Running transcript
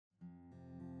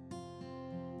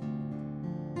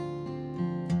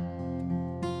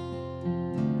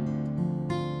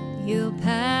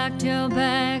packed your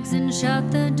bags and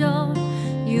shut the door.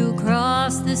 You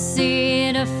crossed the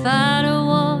sea to fight a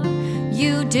war.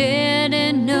 You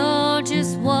didn't know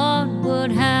just what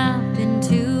would happen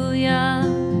to ya.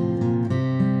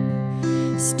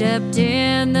 Stepped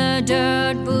in the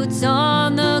dirt, boots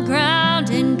on the ground,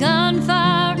 and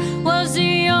gunfire was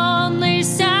the only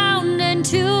sound. And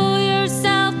to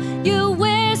yourself you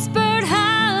whispered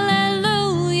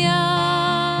hallelujah,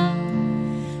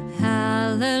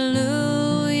 hallelujah,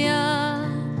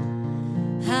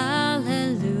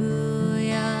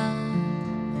 hallelujah,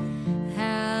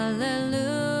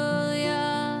 hallelujah,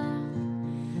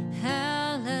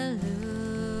 hallelujah.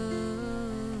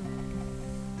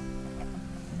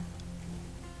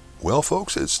 Well,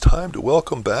 folks, it's time to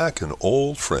welcome back an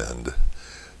old friend.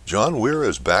 John Weir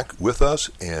is back with us,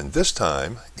 and this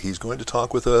time he's going to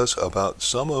talk with us about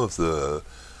some of the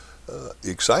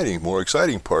more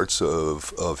exciting parts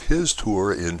of his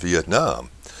tour in Vietnam.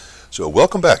 So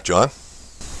welcome back, John.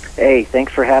 Hey,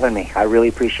 thanks for having me. I really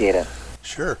appreciate it.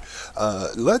 Sure.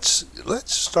 Let's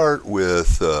start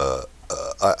with.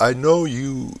 I know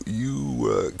you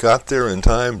got there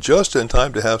just in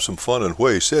time to have some fun in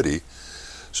Hue City.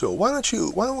 So why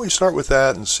don't we start with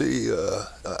that and see?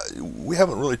 We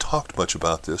haven't really talked much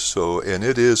about this, and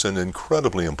it is an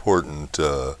incredibly important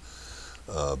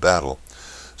battle.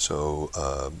 So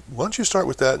why don't you start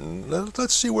with that and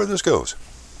let's see where this goes.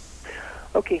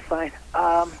 Okay, fine.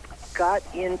 Got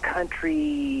in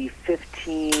country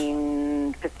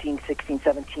 15, 16,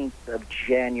 17th of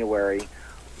January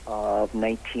of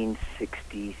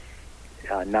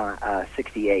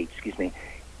 1968. Excuse me,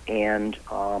 and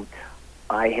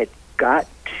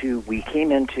we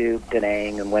came into Da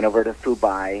Nang and went over to Phu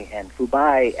Bai, and Phu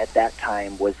Bai at that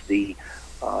time was the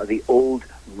old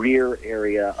rear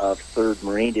area of 3rd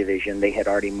Marine Division. They had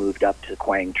already moved up to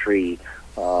Quang Tri,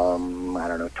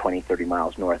 20, 30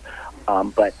 miles north.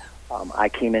 But I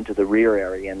came into the rear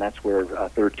area, and that's where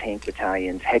 3rd Tank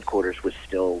Battalion's headquarters was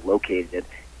still located.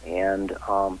 And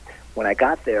when I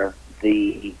got there,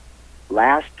 the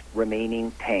last 4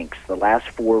 remaining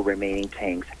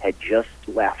tanks had just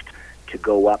left to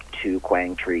go up to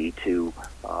Quang Tri to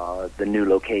the new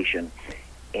location.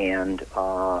 And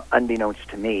unbeknownst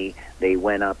to me, they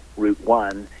went up Route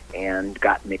 1 and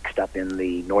got mixed up in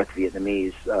the North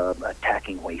Vietnamese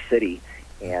attacking Hue City.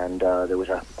 And there was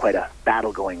quite a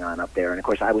battle going on up there. And, of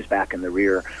course, I was back in the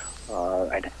rear.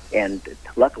 And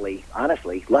luckily, I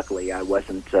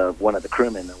wasn't one of the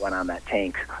crewmen that went on that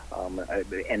tank.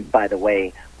 And by the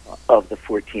way, of the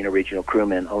 14 original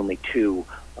crewmen, only 2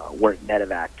 weren't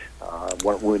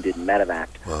wounded and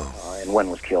medevaced, Wow. And 1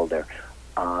 was killed there.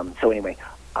 So anyway,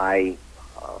 I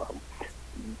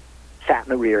sat in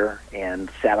the rear and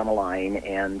sat on the line,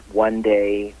 and one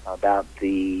day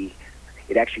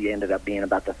it actually ended up being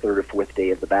about the 3rd or 4th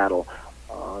day of the battle,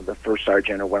 the first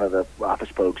sergeant or one of the office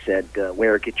folks said,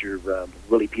 "Ware, get your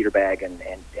Willie Peter bag and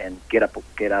get up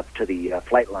to the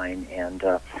flight line and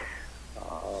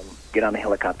get on the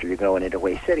helicopter. You're going into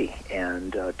Hue City."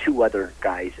 And 2 other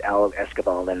guys, Al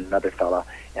Escobar and another fella,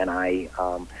 and I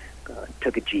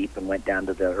took a jeep and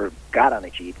got on a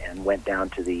jeep and went down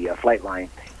to the flight line,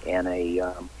 and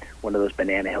one of those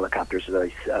banana helicopters,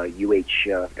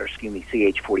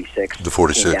 CH-46, the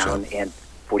 46, came down and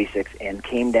 46 and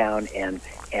came down and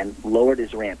lowered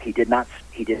his ramp. He did not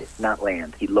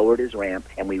land. He lowered his ramp,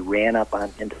 and we ran up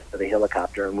into the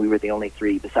helicopter, and we were the only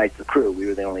 3, besides the crew, we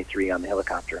were the only 3 on the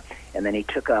helicopter. And then he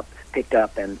picked up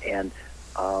and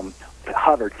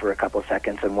hovered for a couple of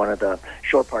seconds, and one of the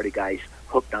shore party guys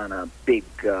hooked on a big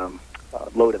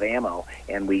load of ammo,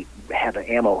 and we had the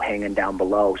ammo hanging down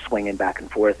below, swinging back and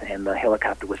forth, and the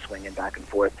helicopter was swinging back and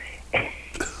forth.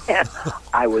 And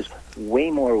I was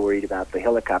way more worried about the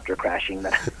helicopter crashing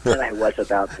than I was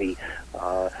about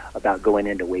going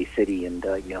into Hue City and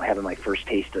having my first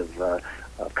taste of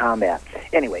combat.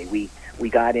 Anyway, we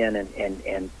got in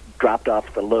and dropped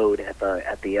off the load at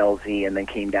the LZ, and then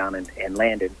came down and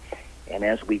landed. And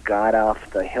as we got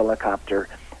off the helicopter,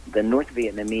 the North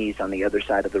Vietnamese on the other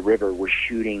side of the river were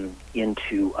shooting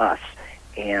into us,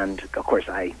 and of course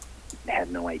I had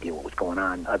no idea what was going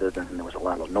on other than there was a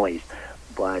lot of noise.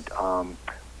 But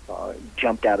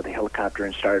jumped out of the helicopter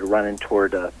and started running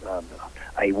toward a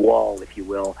wall, if you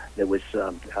will, that was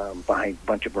behind. A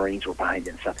bunch of Marines were behind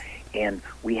it and stuff. And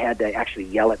we had to actually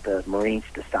yell at the Marines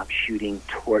to stop shooting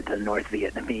toward the North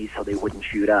Vietnamese so they wouldn't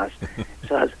shoot us.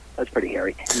 So that was pretty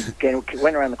hairy. We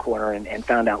went around the corner and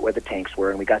found out where the tanks were,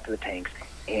 and we got to the tanks.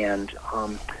 And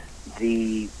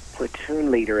the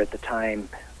platoon leader at the time,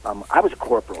 I was a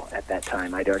corporal at that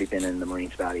time. I'd already been in the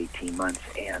Marines about 18 months,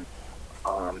 and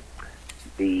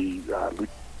the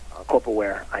Corporal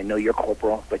Ware, I know you're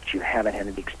corporal, but you haven't had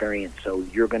any experience, so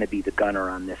you're going to be the gunner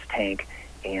on this tank,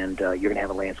 and you're going to have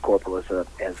a lance corporal as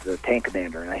the tank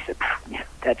commander. And I said, yeah,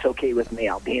 that's okay with me.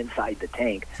 I'll be inside the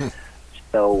tank.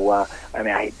 So,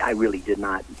 I really did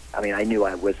not. I knew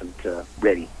I wasn't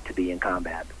ready to be in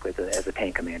combat as a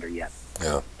tank commander yet.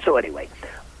 Yeah. So anyway,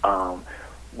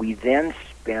 we then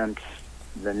spent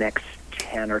the next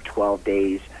 10 or 12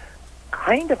 days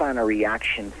kind of on a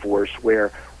reaction force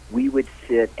where we would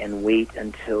sit and wait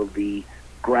until the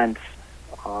grunts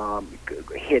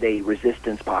hit a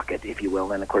resistance pocket, if you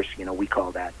will. And, of course, we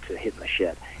call that hitting the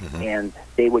shit. Mm-hmm. And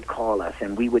they would call us,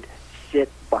 and we would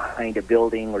sit behind a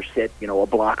building or sit, a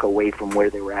block away from where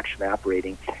they were actually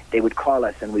operating. They would call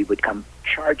us, and we would come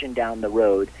charging down the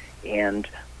road and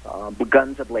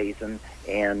guns ablazing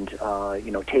and,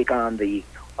 take on the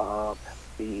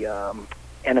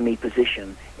enemy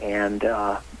position and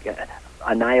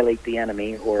annihilate the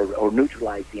enemy or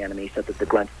neutralize the enemy so that the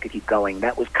grunts could keep going.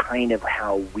 That was kind of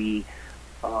how we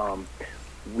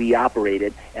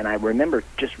operated. And I remember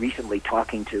just recently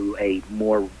talking to a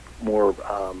more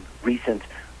recent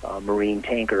Marine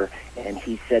tanker, and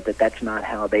he said that that's not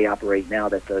how they operate now,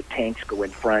 that the tanks go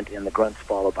in front and the grunts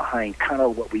follow behind, kind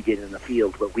of what we did in the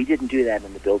field. But we didn't do that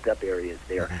in the built-up areas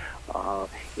there.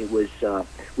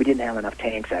 We didn't have enough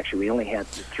tanks, actually. We only had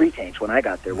 3 tanks when I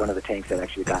got there. One of the tanks had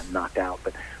actually gotten knocked out.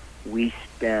 But we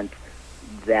spent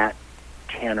that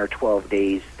 10 or 12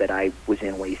 days that I was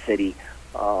in Way City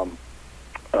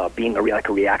being like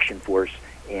a reaction force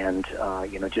and,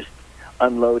 just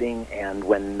unloading, and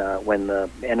when the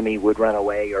enemy would run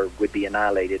away or would be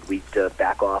annihilated, we'd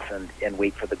back off and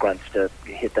wait for the grunts to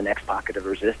hit the next pocket of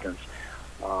resistance.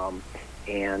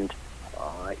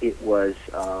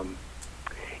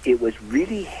 It was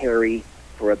really hairy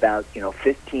for about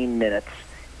 15 minutes,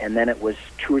 and then it was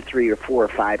 2 or 3 or 4 or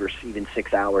 5 or even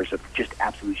 6 hours of just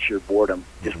absolute sheer boredom,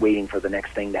 just waiting for the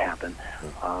next thing to happen.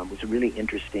 It was a really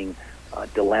interesting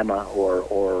dilemma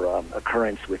or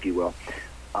occurrence, if you will.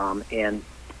 And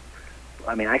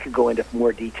I could go into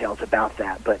more details about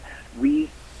that, but we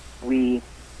would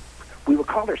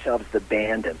call ourselves the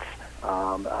bandits,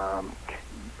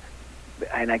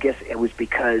 and I guess it was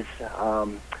because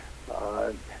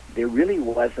there really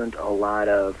wasn't a lot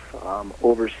of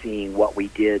overseeing what we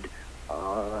did.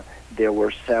 There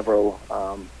were several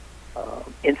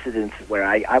incidents where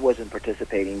I wasn't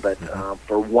participating, but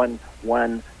for one,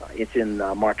 it's in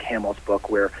Mark Hamill's book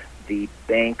where the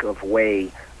Bank of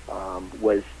Way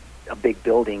was a big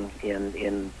building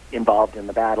involved in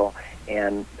the battle,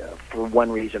 and for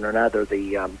one reason or another,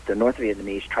 the North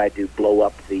Vietnamese tried to blow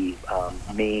up the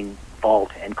main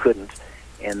vault and couldn't,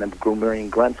 and the Marine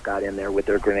grunts got in there with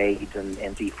their grenades and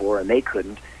C4, and they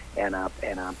couldn't, and a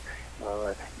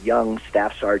young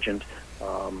staff sergeant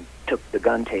took the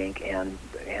gun tank and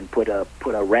put a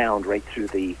round right through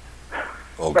the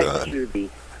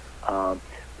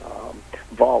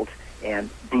vault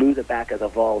and blew the back of the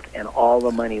vault, and all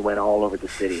the money went all over the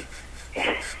city.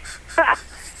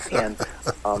 And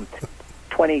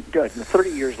 30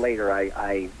 years later,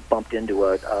 I bumped into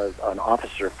an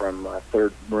officer from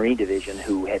 3rd Marine Division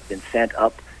who had been sent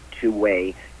up to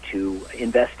Way to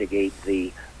investigate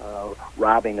the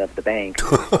robbing of the bank,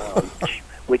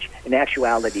 which in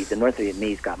actuality the North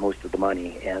Vietnamese got most of the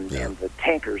money, and the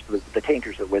tankers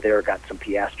that were there got some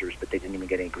piastres, but they didn't even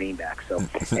get any greenbacks. So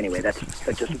anyway, that's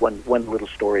just one little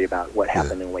story about what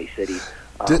happened in Way City.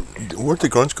 Weren't the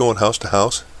grunts going house to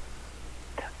house?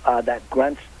 That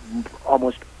grunts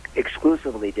almost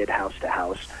exclusively did house to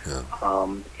house,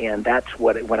 and that's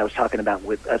when I was talking about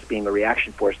with us being a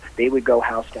reaction force. They would go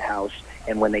house to house,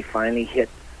 and when they finally hit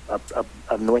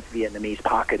a North Vietnamese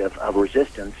pocket of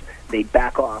resistance, they'd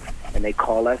back off and they'd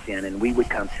call us in, and we would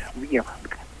come.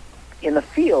 In the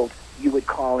field, you would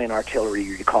call in artillery,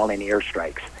 you'd call in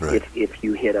airstrikes if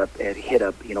you hit a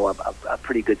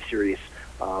pretty good serious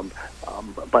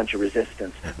bunch of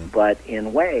resistance. But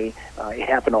in Way, it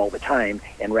happened all the time,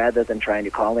 and rather than trying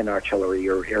to call in artillery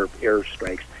or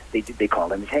airstrikes, they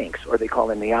called in tanks or they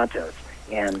called in the Antos.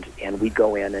 And we'd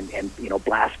go in and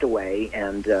blast away,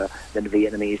 and then the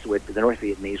North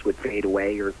Vietnamese would fade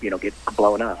away or get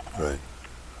blown up.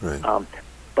 Right.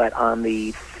 But on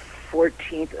the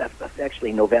 14th,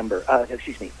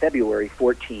 February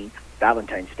 14th,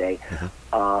 Valentine's Day,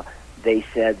 they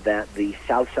said that the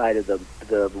south side of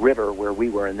the river where we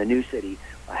were in the new city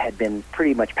had been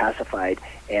pretty much pacified,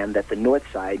 and that the north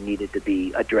side needed to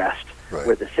be addressed,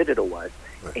 where the Citadel was.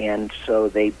 Right. And so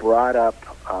they brought up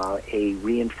a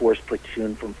reinforced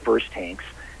platoon from 1st Tanks,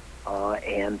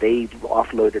 and they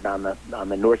offloaded on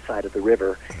the north side of the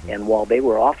river. And while they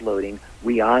were offloading,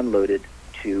 we unloaded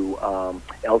to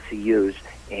LCUs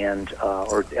and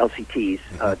or LCTs,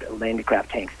 landing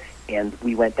craft tanks, and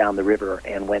we went down the river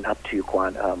and went up to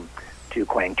Quang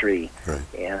Tri, right.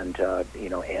 and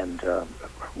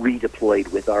redeployed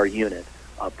with our unit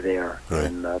up there right.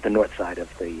 in the north side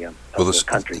of the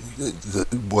country.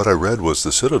 What I read was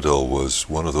the Citadel was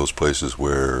one of those places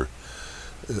where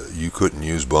you couldn't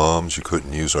use bombs, you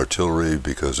couldn't use artillery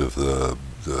because of the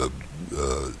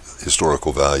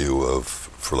historical value of,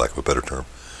 for lack of a better term,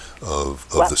 of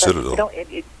the Citadel.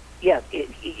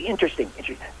 Interesting.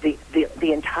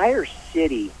 The entire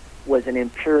city was an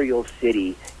imperial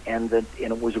city, and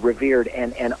it was revered.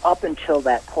 And up until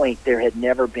that point, there had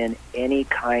never been any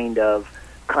kind of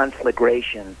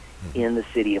conflagration in the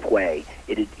city of Hue.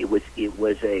 It was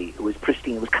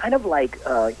pristine. It was kind of like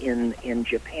in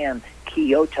Japan,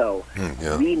 Kyoto.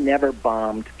 Yeah. We never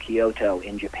bombed Kyoto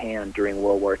in Japan during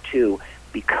World War II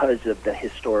because of the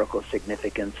historical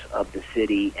significance of the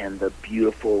city and the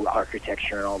beautiful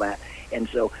architecture and all that. And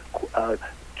so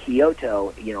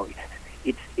Kyoto,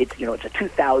 it's a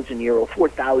 2,000-year-old,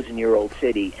 4,000-year-old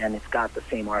city, and it's got the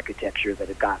same architecture that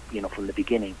it got, from the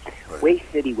beginning. Right. Hue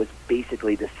City was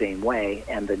basically the same way,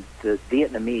 and the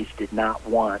Vietnamese did not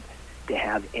want to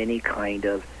have any kind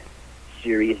of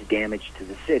serious damage to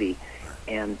the city.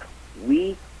 And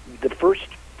the first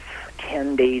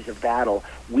 10 days of battle,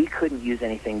 we couldn't use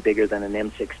anything bigger than an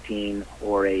M16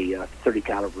 or a 30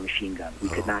 caliber machine gun. We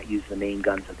could not use the main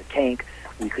guns of the tank.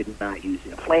 We could not use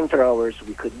flamethrowers.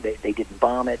 We couldn't. They didn't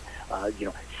bomb it.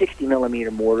 60 millimeter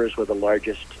mortars were the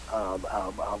largest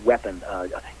weapon,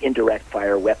 indirect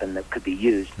fire weapon that could be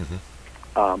used.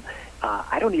 Mm-hmm.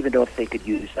 I don't even know if they could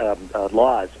use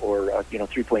LAWs or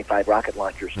 3.5 rocket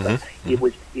launchers. But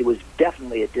Mm-hmm. it was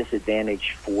definitely a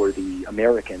disadvantage for the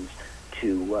Americans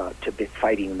to be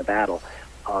fighting in the battle,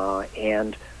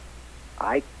 and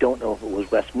I don't know if it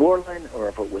was Westmoreland or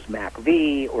if it was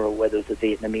MacV or whether it was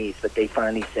the Vietnamese, but they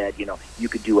finally said, you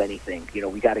could do anything.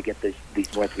 We got to get these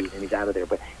North Vietnamese out of there.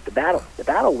 But the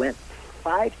battle went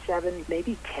 5, 7,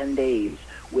 maybe 10 days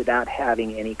without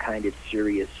having any kind of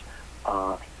serious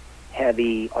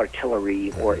heavy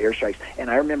artillery or airstrikes.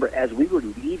 And I remember as we were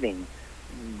leaving,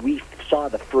 we saw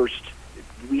the first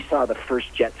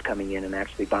jets coming in and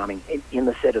actually bombing in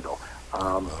the Citadel.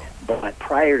 But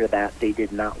prior to that, they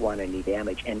did not want any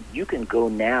damage. And you can go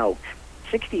now,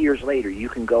 60 years later, you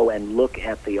can go and look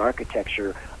at the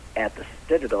architecture at the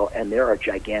Citadel, and there are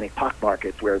gigantic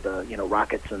pockmarkets where the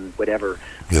rockets and whatever.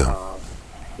 Yeah.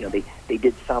 They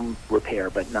did some repair,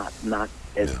 but not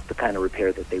as the kind of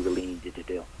repair that they really needed to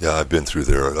do. Yeah, I've been through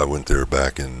there. I went there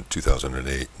back in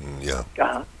 2008, and yeah.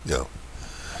 Now,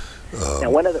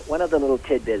 one of the little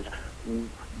tidbits,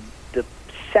 the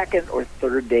second or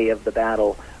third day of the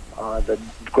battle, the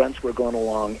grunts were going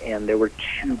along, and there were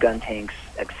 2 gun tanks,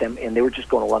 and they were just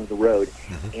going along the road.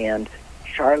 Mm-hmm. And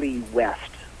Charlie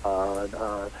West,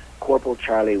 Corporal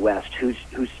Charlie West, who's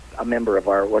a member of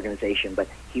our organization, but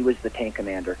he was the tank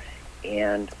commander.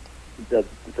 And the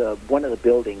one of the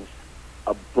buildings,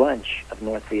 a bunch of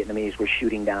North Vietnamese were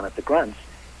shooting down at the grunts,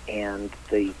 and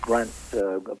the grunt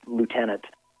lieutenant.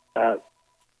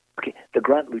 The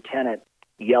grunt lieutenant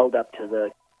yelled up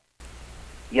to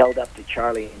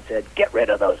Charlie and said, "Get rid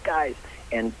of those guys!"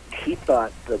 And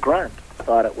the grunt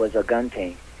thought it was a gun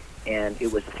tank, and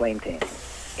it was a flame tank.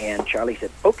 And Charlie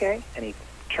said, "Okay," and he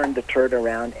turned the turret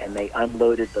around, and they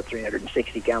unloaded the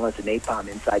 360 gallons of napalm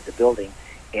inside the building,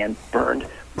 and burned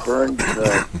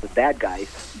the bad guys.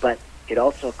 But it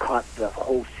also caught the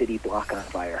whole city block on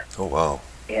fire. Oh wow!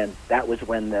 And that was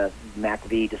when the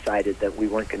MacV decided that we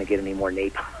weren't going to get any more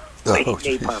napalm.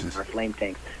 Napalm in our flame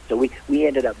tanks. So we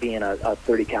ended up being a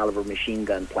 30 caliber machine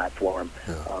gun platform,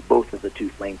 both of the 2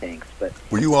 flame tanks. But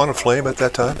were you on a flame at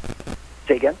that time?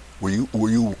 Say again? Were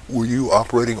you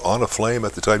operating on a flame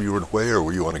at the time you were in Hue, or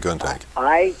were you on a gun tank?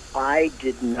 I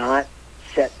did not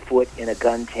set foot in a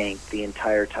gun tank the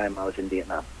entire time I was in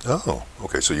Vietnam. Oh,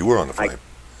 okay. So you were on a flame.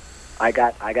 I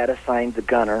got assigned the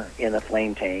gunner in the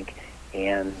flame tank,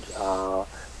 and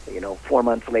 4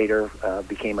 months later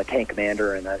became a tank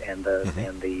commander and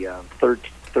the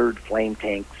third flame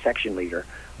tank section leader.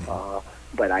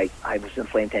 But I was in the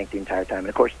flame tank the entire time, and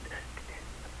of course,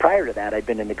 prior to that, I'd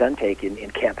been in the gun tank in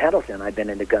Camp Pendleton. I'd been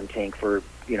in the gun tank for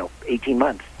 18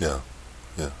 months. Yeah.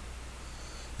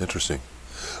 Interesting.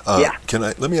 Yeah.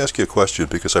 Let me ask you a question,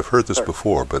 because I've heard this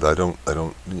before, but I don't.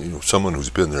 Someone who's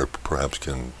been there perhaps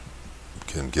can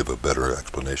give a better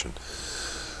explanation.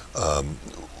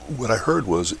 What I heard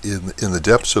was in the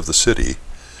depths of the city,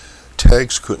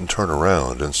 tanks couldn't turn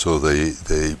around, and so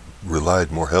they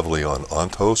relied more heavily on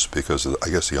ontos, because I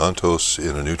guess the ontos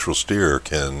in a neutral steer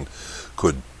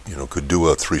could could do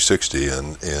a 360,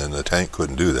 and a tank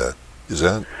couldn't do that. Is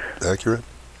that accurate?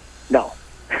 No.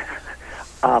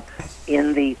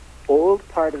 In the old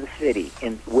part of the city,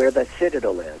 in where the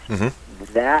Citadel is,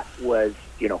 that was,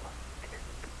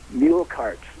 mule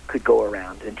carts could go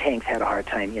around, and tanks had a hard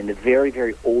time in the very,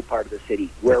 very old part of the city.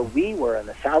 Where we were on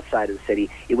the south side of the city,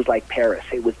 it was like Paris.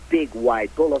 It was big,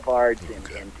 wide boulevards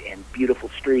and beautiful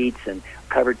streets and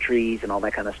covered trees and all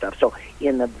that kind of stuff. So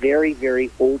in the very,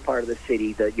 very old part of the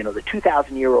city, the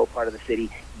 2,000-year-old part of the city,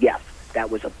 yes, that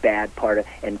was a bad part of,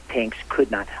 and tanks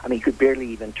could not. I mean, you could barely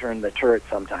even turn the turret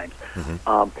sometimes.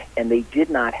 And they did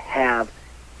not have,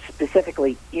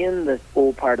 specifically in the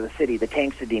old part of the city, the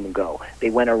tanks didn't even go. They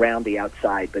went around the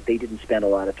outside, but they didn't spend a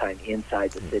lot of time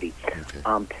inside the city.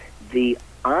 The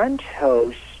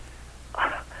Ontos,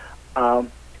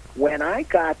 when I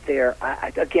got there,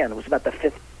 again, it was about the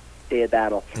fifth day of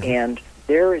battle, and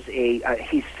there is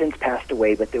he's since passed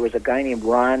away, but there was a guy named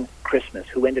Ron Christmas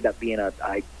who ended up being a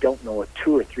 2 or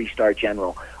 3-star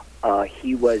general.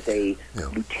 He was a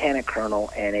lieutenant colonel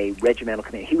and a regimental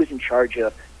commander. He was in charge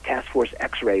of Task Force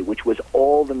X-Ray, which was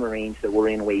all the Marines that were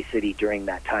in Way City during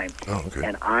that time.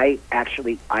 And I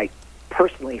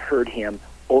personally heard him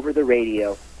over the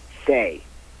radio say,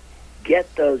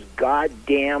 "Get those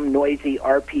goddamn noisy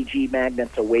RPG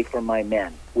magnets away from my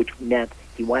men," which meant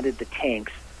he wanted the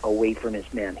tanks away from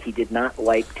his men. He did not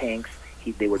like tanks.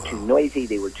 They were too noisy.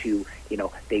 They were too,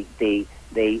 they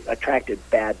attracted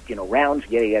bad, rounds,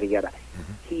 yada, yada, yada.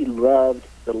 He loved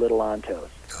the little Ontos.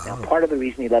 Now, part of the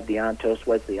reason he loved the Ontos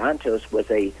was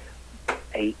a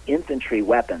infantry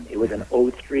weapon. It was an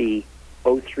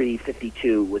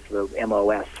 0352 was the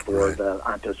MOS for the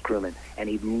Ontos crewmen, and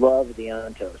he loved the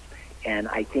Ontos. And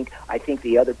I think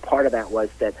the other part of that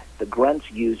was that the grunts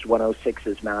used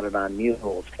 106s mounted on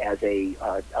mules as a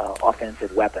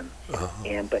offensive weapon,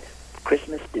 but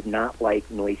Christmas did not like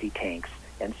noisy tanks,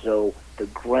 and so the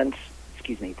grunts,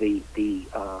 the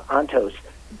Ontos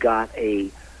got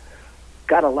a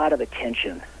lot of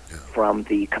attention from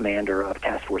the commander of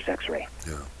Task Force X-Ray.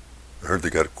 Yeah, I heard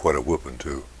they got quite a whooping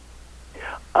too.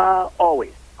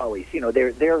 Always.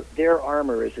 Their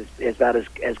armor is about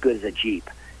as good as a Jeep.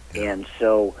 And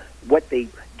so what they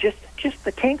just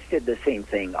the tanks did the same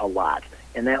thing a lot,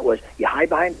 and that was you hide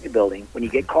behind the building. When you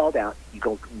get called out, you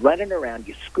go running around,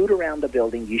 you scoot around the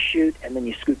building, you shoot, and then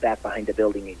you scoot back behind the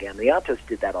building again. The Ontos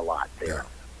did that a lot there,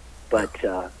 but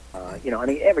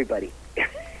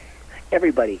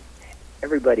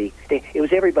everybody, it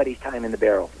was everybody's time in the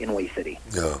barrel in Way City.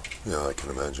 Yeah, I can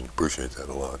imagine. Appreciate that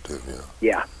a lot too.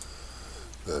 Yeah.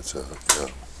 That's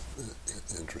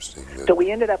interesting. So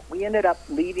we ended up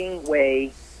leaving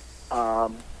Way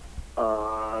around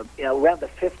the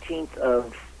 15th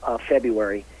of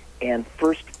February, and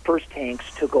first tanks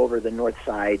took over the north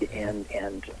side and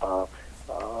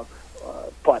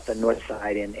fought the north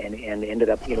side and ended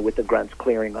up with the grunts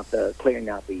clearing out the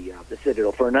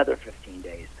Citadel for another 15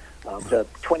 days. It's a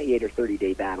 28 or 30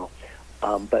 day battle,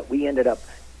 but we ended up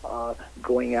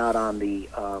going out on the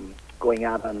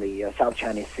South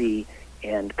China Sea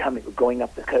and going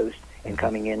up the coast and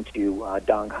coming into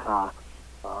Dong Ha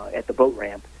at the boat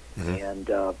ramp and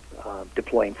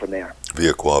deploying from there.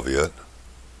 Via Qua Viet?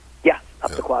 Yeah,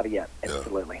 up to Qua Viet,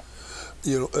 absolutely.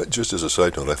 Just as a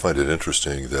side note, I find it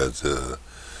interesting that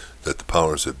the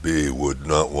powers that be would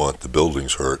not want the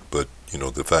buildings hurt, but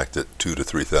the fact that 2,000 to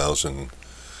 3,000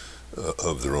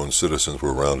 of their own citizens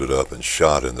were rounded up and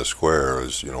shot in the square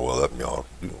is,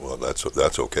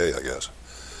 that's okay, I guess.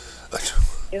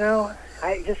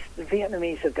 The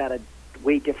Vietnamese have got a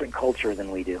way different culture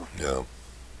than we do. Yeah,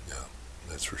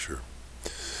 that's for sure.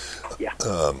 Yeah.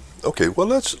 Okay, well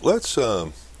let's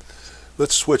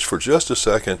switch for just a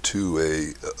second to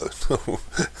a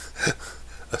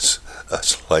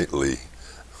slightly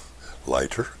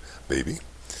lighter, maybe,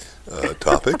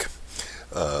 topic.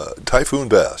 Typhoon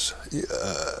Bass.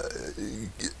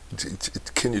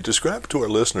 Can you describe to our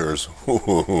listeners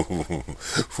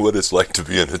what it's like to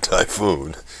be in a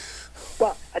typhoon?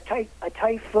 Well, a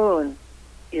typhoon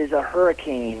is a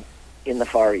hurricane in the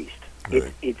Far East.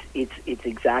 Right. It's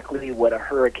exactly what a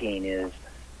hurricane is,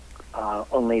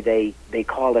 only they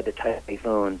call it a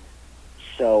typhoon.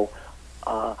 So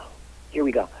here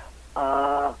we go.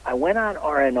 I went on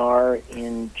R&R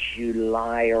in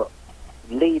July or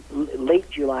late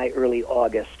July, early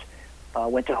August.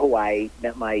 Went to Hawaii,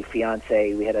 met my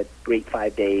fiance. We had a great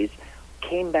 5 days.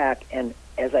 Came back, and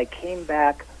as I came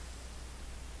back,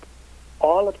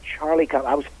 all of Charlie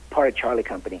Company, I was part of Charlie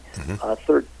Company.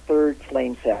 Third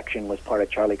Flame Section was part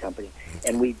of Charlie Company,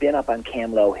 and we'd been up on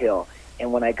Cam Lo Hill.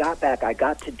 And when I got back, I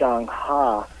got to Dong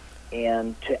Ha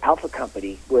and to Alpha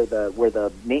Company, where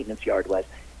the maintenance yard was,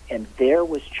 and there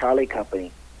was Charlie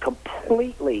Company,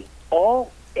 completely,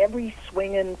 every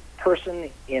swinging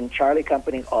person in Charlie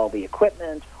Company, all the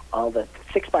equipment, all the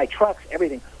 6x trucks,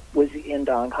 everything was in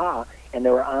Dong Ha, and they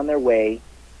were on their way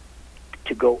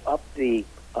to go up the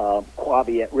Qua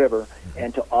Viet River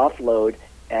and to offload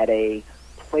at a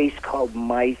place called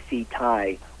Mai Si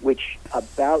Tai, which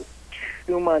about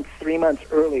 3 months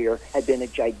earlier had been a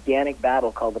gigantic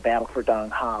battle called the Battle for Dong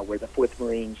Ha, where the 4th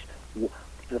Marines,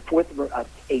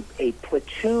 a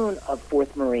platoon of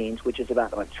 4th Marines, which is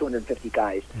about 250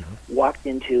 guys, walked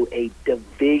into a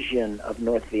division of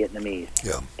North Vietnamese.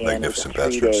 Yeah, and magnificent it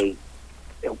was a 3-day,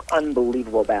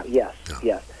 unbelievable battle. Yes.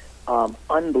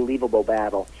 Unbelievable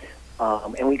battle.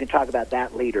 And we can talk about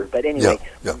that later. But anyway,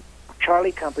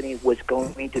 Charlie Company was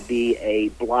going to be a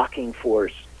blocking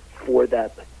force for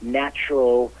the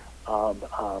natural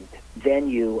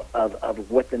venue of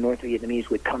what the North Vietnamese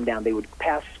would come down. They would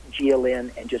pass Gia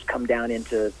Linh and just come down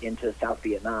into South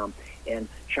Vietnam. And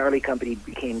Charlie Company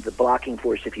became the blocking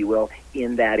force, if you will,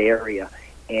 in that area.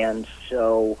 And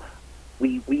so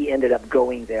we ended up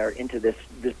going there into this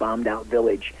bombed-out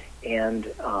village and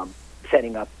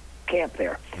setting up camp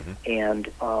there and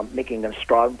making a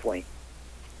strong point.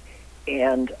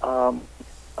 And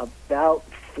about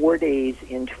 5 days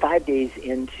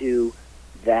into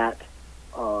that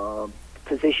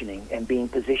positioning and being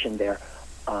positioned there,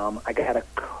 I got a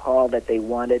call that they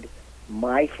wanted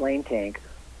my flame tank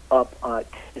up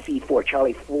to C4,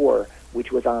 Charlie 4,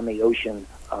 which was on the ocean,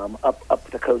 up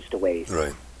the coast a ways.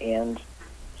 Right. And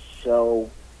so,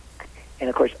 and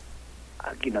of course,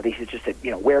 they just said,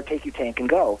 where, take your tank and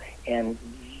go. And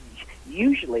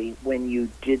usually when you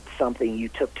did something, you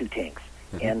took 2 tanks.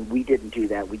 And we didn't do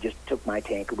that. We just took my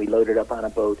tank and we loaded up on a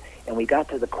boat. And we got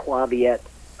to the Qua Viet,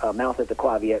 mouth of the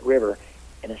Qua Viet River,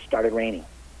 and it started raining.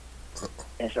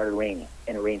 And it started raining.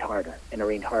 And it rained harder. And it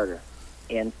rained harder.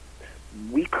 And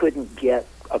we couldn't get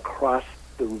across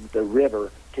the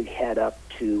river to head up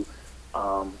to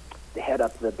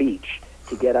the beach,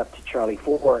 to get up to Charlie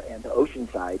 4 and to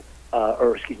Oceanside,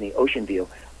 Ocean View.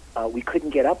 We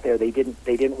couldn't get up there. They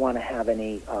didn't want to have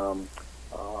any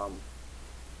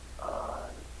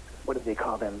what do they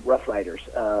call them? Rough Riders.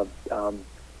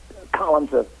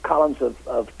 Columns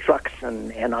of trucks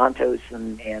and Ontos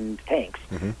and tanks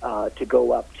to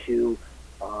go up to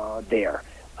there,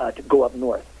 to go up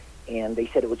north. And they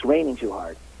said it was raining too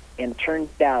hard. And it turned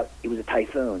out it was a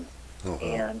typhoon.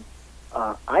 And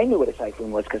I knew what a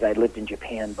typhoon was because I lived in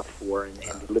Japan before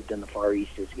and lived in the Far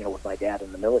East, with my dad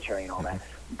in the military and all that.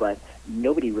 But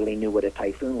nobody really knew what a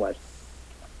typhoon was.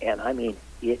 And I mean,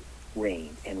 it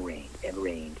rained and rained and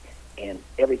rained, and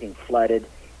everything flooded,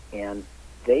 and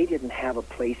they didn't have a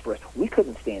place for us. We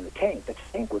couldn't stay in the tank. The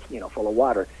tank was, full of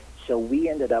water. So we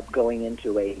ended up going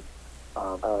into a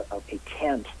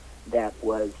tent that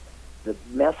was the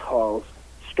mess hall's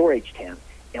storage tent,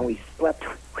 and we slept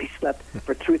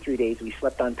for 2 or 3 days. We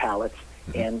slept on pallets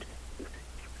and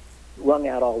wrung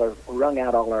out all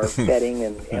our bedding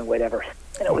and whatever.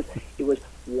 And it was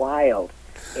wild.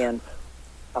 And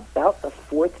about the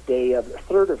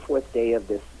third or fourth day of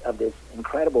this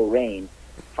incredible rain,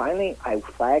 finally I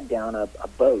flagged down a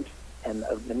boat, and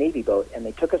the Navy boat, and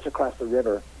they took us across the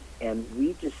river, and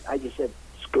I just said,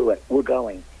 screw it, we're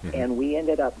going. And we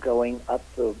ended up going up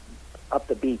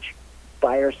the beach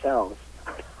by ourselves.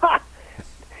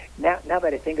 Now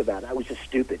that I think about it, I was just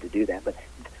stupid to do that. But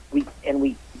we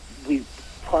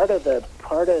part of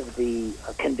the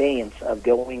conveyance of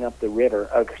going up the river,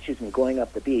 going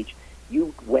up the beach,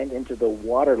 you went into the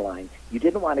water line. You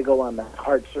didn't want to go on the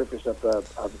hard surface of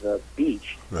the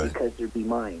beach because there'd be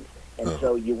mines. And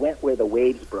so you went where the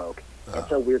waves broke. And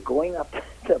so we're going up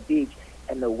the beach,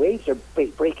 and the waves are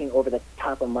breaking over the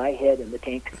top of my head and the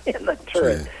tank in the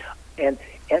turret. And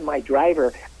my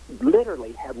driver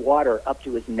literally had water up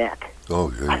to his neck. Oh,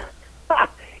 good.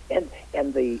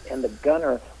 and the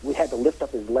gunner, we had to lift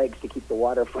up his legs to keep the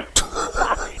water from.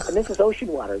 And this is ocean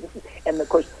water. And of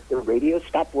course the radio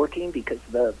stopped working because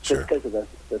of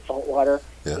the salt water.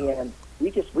 Yeah. And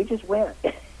we just went.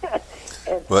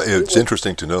 Well, it's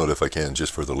interesting to note, if I can,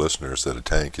 just for the listeners, that a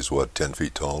tank is 10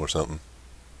 feet tall or something.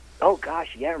 Oh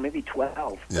gosh, yeah, or maybe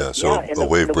 12. Yeah, so a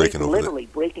wave breaking over literally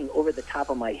breaking over the top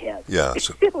of my head. Yeah,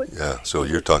 so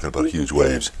you're talking about huge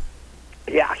waves.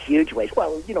 Yeah, huge waves.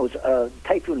 Well, it was a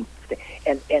typhoon,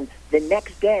 and the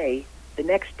next day,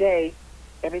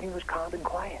 everything was calm and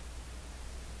quiet.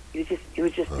 It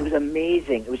was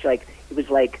amazing. It was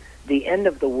like the end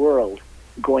of the world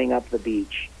going up the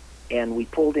beach, and we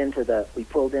pulled into the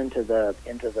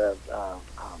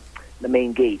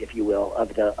main gate, if you will,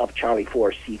 of Charlie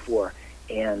 4 C4,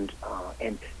 and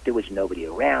there was nobody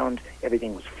around.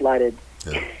 Everything was flooded,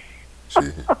 Yeah.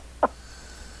 See.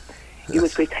 It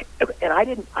was crazy, and I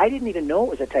didn't even know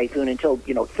it was a typhoon until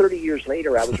 30 years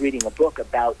later. I was reading a book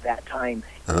about that time,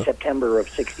 in September of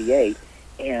 '68,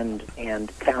 and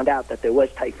found out that there was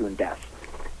typhoon deaths.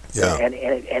 Yeah. And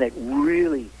it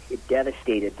really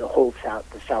devastated the whole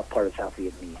the south part of South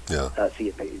Vietnamese. Yeah.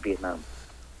 Vietnam.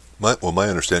 My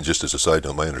understanding, just as a side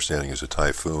note, my understanding is a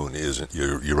typhoon isn't.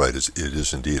 You're right. It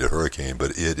is indeed a hurricane,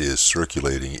 but it is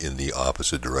circulating in the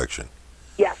opposite direction.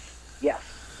 Yes.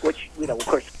 Which of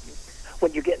course,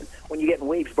 when you're getting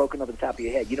waves broken over the top of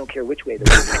your head, you don't care which way the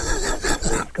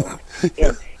waves going.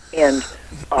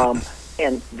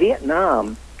 And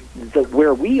Vietnam,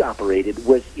 where we operated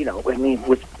was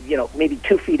maybe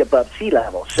 2 feet above sea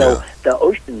level. So the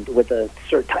ocean with the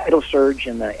tidal surge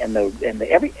and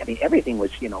everything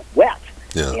was wet.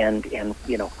 Yeah. And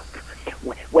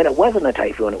when it wasn't a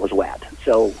typhoon, it was wet.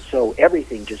 So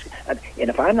everything just. And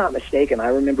if I'm not mistaken, I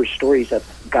remember stories of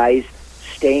guys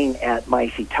staying at Mai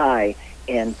Si Tai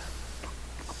and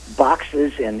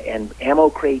boxes and ammo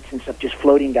crates and stuff just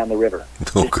floating down the river.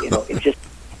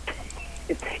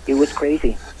 It was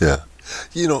crazy. Yeah.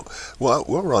 While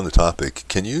we're on the topic,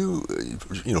 can you,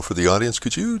 for the audience,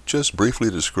 could you just briefly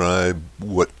describe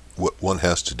what one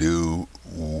has to do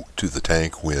to the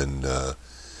tank when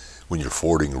you're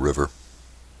fording a river?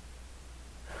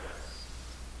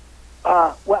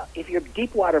 Well, if you're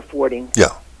deep water fording,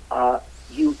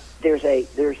 there's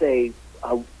a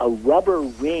rubber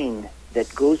ring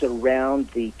that goes around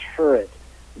the turret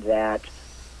that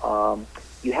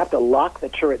you have to lock the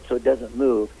turret so it doesn't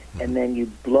move, and then you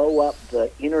blow up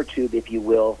the inner tube, if you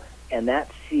will, and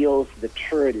that seals the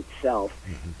turret itself.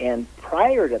 And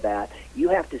prior to that, you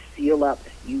have to seal up.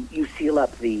 You seal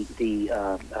up the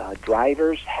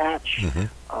driver's hatch,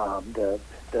 the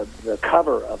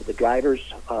cover of the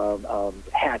driver's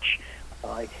hatch.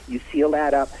 You seal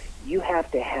that up. You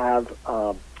have to have.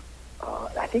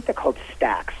 I think they're called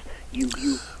stacks.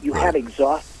 You have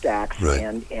exhaust stacks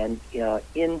and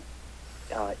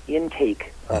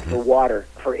intake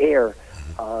for air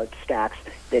stacks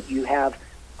that you have.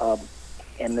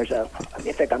 And there's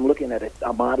in fact, I'm looking at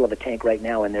a model of a tank right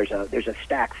now, and there's a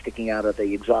stack sticking out of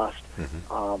the exhaust.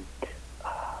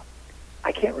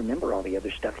 I can't remember all the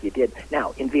other stuff you did.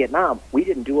 Now, in Vietnam, we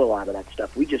didn't do a lot of that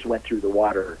stuff. We just went through the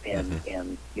water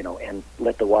and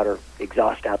let the water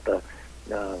exhaust out the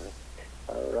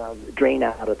drain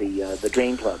out of the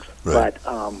drain plugs. Right.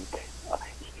 But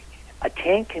a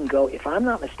tank can go, if I'm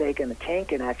not mistaken, a tank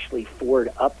can actually ford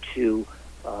up to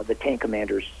the tank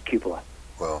commander's cupola.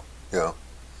 Well, yeah.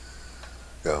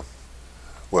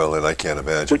 Well, and I can't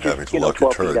imagine having to lock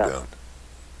your turret down.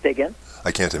 Say again?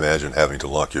 I can't imagine having to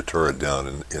lock your turret down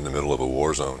in the middle of a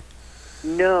war zone.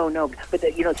 No. But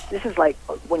this is like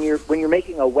when you're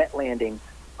making a wet landing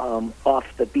off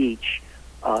the beach,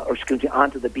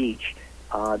 onto the beach.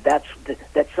 That's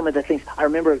some of the things. I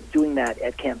remember doing that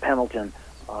at Camp Pendleton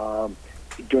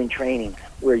during training,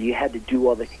 where you had to do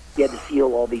you had to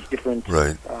seal all these different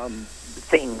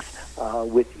things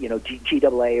with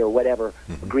GAA or whatever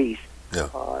grease. Yeah.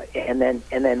 And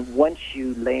then once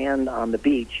you land on the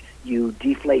beach, you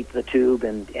deflate the tube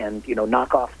and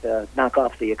knock off the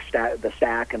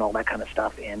stack and all that kind of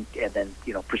stuff, and then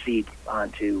proceed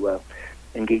on to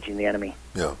engaging the enemy.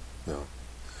 Yeah.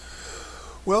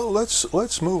 Well,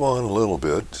 let's move on a little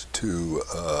bit to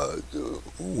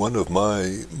one of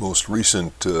my most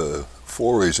recent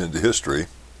forays into history,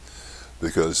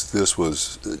 because this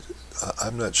was.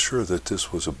 I'm not sure that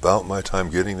this was about my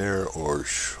time getting there, or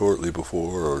shortly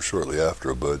before, or shortly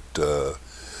after. But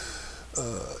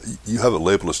you have a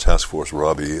labelist task force,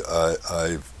 Robbie.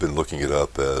 I've been looking it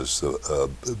up as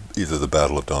either the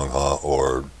Battle of Dong Ha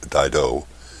or Dai Do,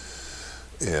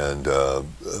 and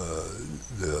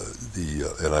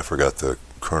and I forgot the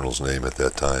colonel's name at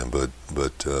that time, but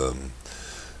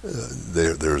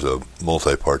there's a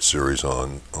multi-part series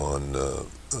on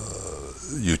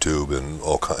YouTube, and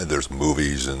there's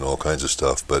movies and all kinds of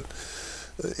stuff. But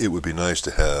it would be nice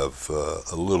to have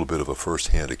a little bit of a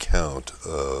first-hand account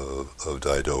of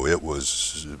Dai Do. It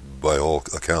was, by all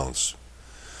accounts,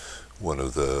 one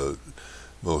of the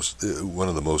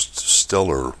most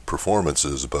stellar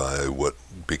performances by what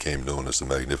became known as the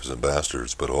Magnificent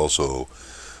Bastards, but also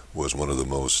was one of the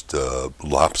most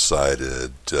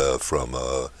lopsided from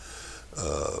a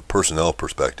personnel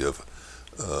perspective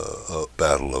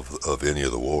battle of any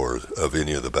of the wars, of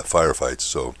any of the firefights.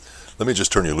 So let me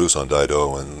just turn you loose on Dai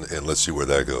Do, and let's see where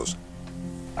that goes.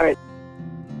 All right.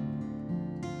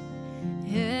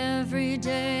 Every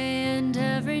day and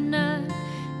every night,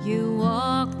 you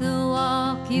walk the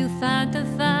walk, you fight the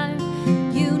fight.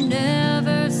 You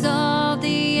never saw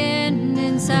the end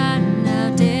in sight.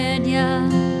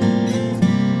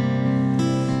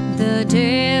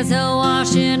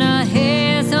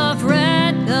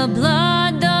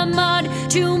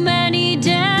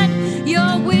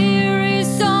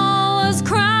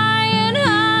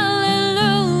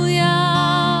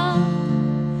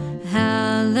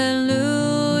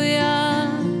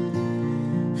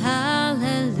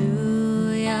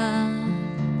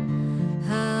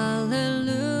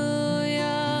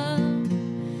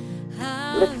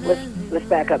 let's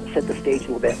back up and set the stage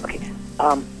a little bit. Okay,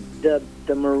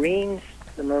 the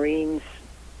Marines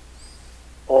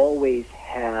always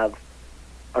have,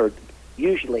 or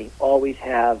usually always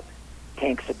have,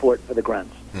 tank support for the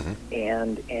grunts,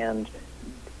 and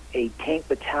a tank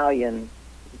battalion,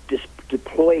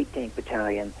 deployed tank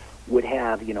battalion, would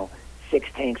have 6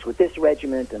 tanks with this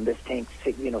regiment and this tank,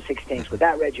 6 tanks with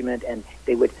that regiment, and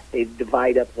they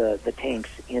divide up the tanks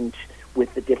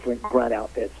with the different grunt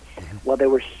outfits. Well, there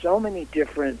were so many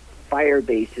different fire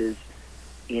bases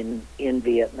in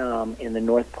Vietnam, in the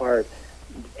north part,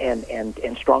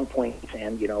 and strong points,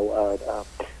 and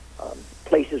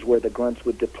places where the grunts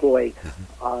would deploy,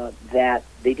 that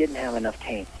they didn't have enough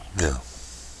tanks. Yeah.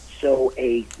 So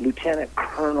a lieutenant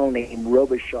colonel named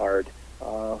Robichaud,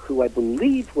 who I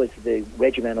believe was the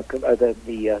regimental,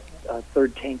 the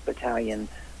 3rd Tank Battalion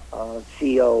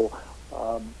CO,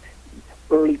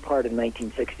 early part of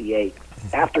 1968,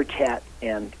 after Tet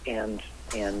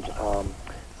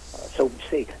so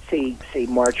say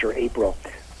March or April,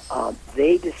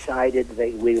 they decided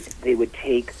they would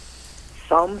take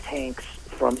some tanks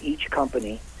from each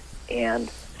company and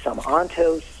some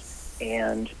Ontos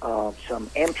and some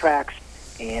Amtraks,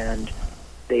 and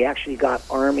they actually got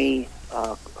Army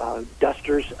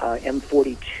Dusters,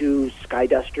 M42 Sky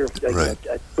Duster,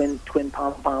 twin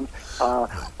pom-poms,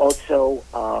 also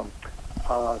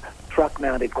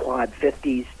truck-mounted Quad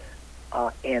 50s,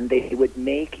 and they would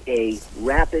make a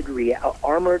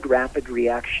armored rapid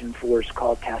reaction force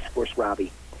called Task Force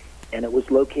Robbie, and it was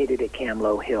located at Cam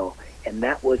Lo Hill, and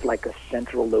that was like a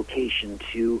central location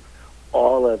to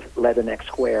all of Leatherneck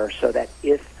Square, so that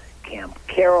if Camp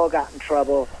Carroll got in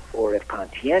trouble, or if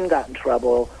Cantienne got in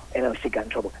trouble,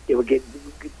 they were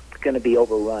going to be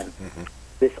overrun.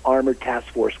 This armored task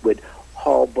force would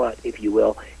haul butt, if you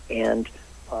will, and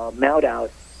mount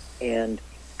out and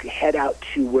head out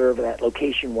to wherever that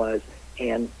location was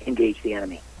and engage the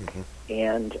enemy.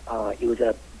 And it was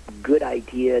a good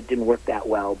idea. It didn't work that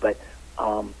well, but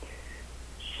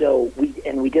so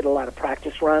we did a lot of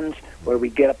practice runs where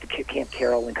we'd get up to Camp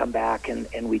Carroll and come back,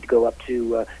 and we'd go up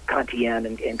to Cantienne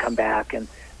and come back, and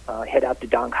head out to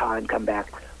Dong Ha and come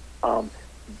back.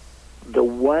 The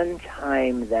one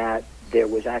time that there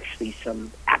was actually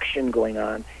some action going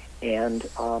on, and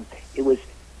it was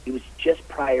just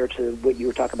prior to what you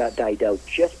were talking about, Dai Do.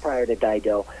 Just prior to Dai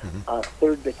Do,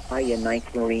 3rd Battalion,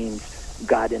 9th Marines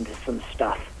got into some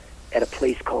stuff at a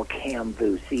place called Cam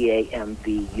Vu,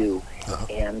 CAMVU,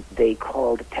 and they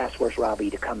called Task Force Robbie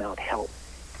to come out help.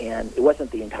 And it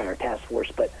wasn't the entire task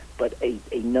force, but a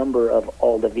number of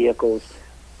all the vehicles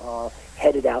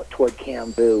headed out toward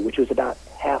Cam Vu, which was about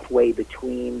halfway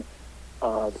between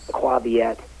Qua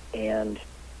Viet and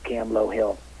Cam Lo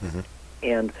Hill.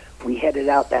 And we headed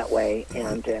out that way,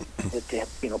 and to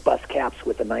bust caps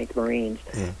with the 9th Marines.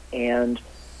 And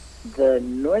the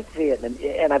North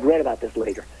Vietnamese, and I've read about this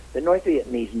later, the North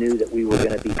Vietnamese knew that we were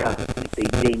going to be coming.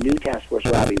 They knew Task Force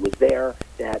Robbie was there,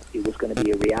 that it was going to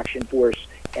be a reaction force,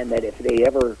 and that if they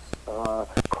ever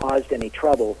caused any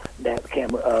trouble, that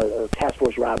Task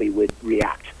Force Robbie would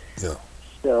react. Yeah.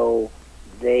 So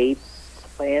they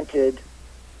planted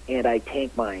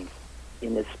anti-tank mines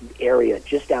in this area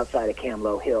just outside of Cam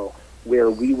Lo Hill, where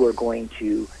we were going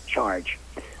to charge.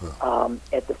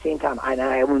 At the same time, and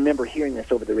I remember hearing this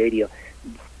over the radio,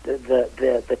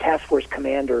 the task force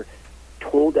commander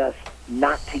told us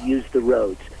not to use the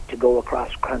roads to go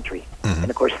across country. And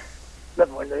of course, the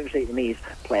Vietnamese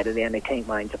planted anti-tank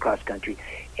mines across country,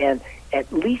 and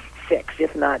at least 6,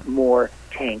 if not more,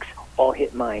 tanks all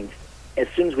hit mines as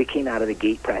soon as we came out of the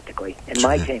gate, practically. And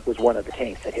my tank was one of the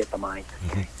tanks that hit the mine.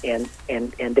 And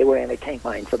they were anti-tank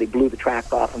mines, so they blew the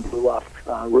track off and blew off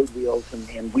road wheels,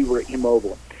 and we were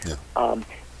immobile.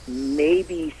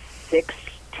 Maybe 6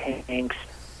 tanks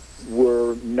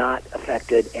were not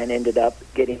affected and ended up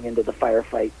getting into the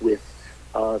firefight with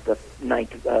the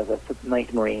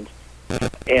 9th Marines,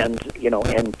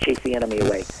 and chase the enemy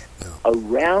away.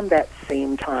 Around that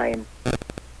same time,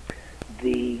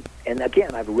 and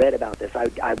again, I've read about this.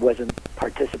 I wasn't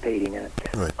participating in it,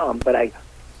 but I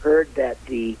heard that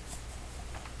the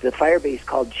fire base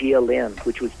called Gia Lim,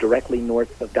 which was directly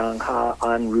north of Dong Ha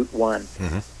on Route 1,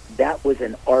 that was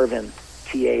an ARVN,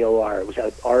 TAOR. It was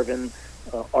an ARVN,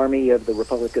 Army of the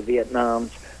Republic of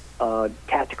Vietnam's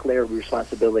tactical area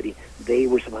responsibility. They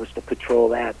were supposed to patrol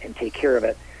that and take care of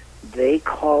it. They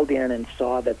called in and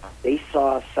saw that they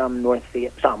saw some North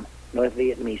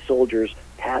Vietnamese soldiers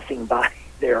passing by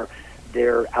their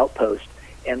outpost,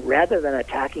 and rather than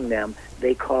attacking them,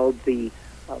 they called the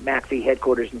MACV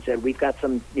headquarters and said, "We've got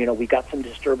some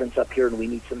disturbance up here, and we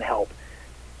need some help."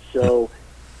 So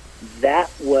that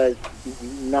was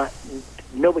not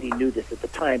nobody knew this at the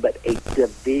time, but a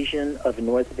division of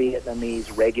North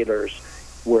Vietnamese regulars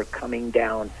were coming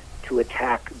down to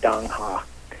attack Dong Ha,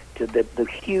 to the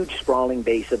huge sprawling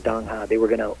base of Dong Ha. They were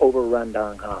going to overrun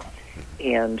Dong Ha.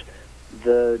 And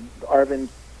the ARVN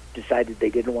decided they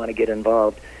didn't want to get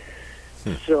involved.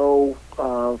 So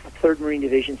 3rd Marine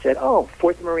Division said,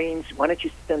 4th Marines, why don't you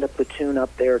send a platoon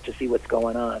up there to see what's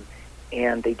going on?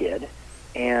 And they did.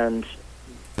 And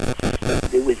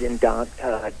it was in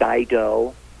Dai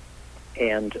Do,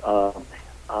 and trying to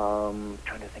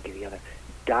think of the other.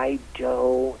 Dai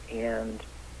Do, and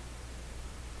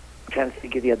I'm trying to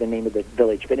think of the other name of the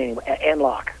village. But anyway, An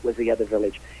Loc was the other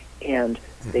village. And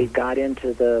they got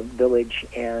into the village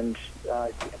and,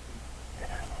 to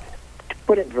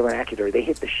put it in vernacular, they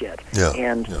hit the shit. Yeah,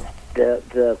 and yeah.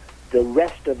 the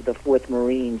rest of the 4th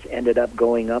Marines ended up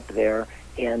going up there,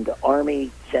 and the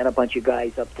Army sent a bunch of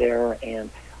guys up there, and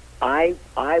I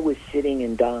was sitting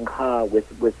in Dong Ha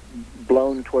with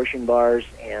blown torsion bars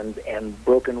and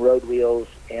broken road wheels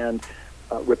and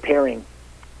repairing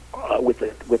with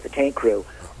the tank crew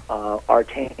our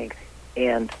tank,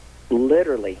 and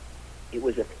literally it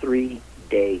was a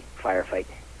 3-day firefight.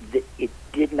 They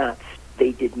did not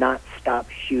stop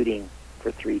shooting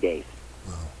for 3 days.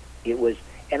 Wow. It was,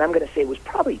 and I'm going to say it was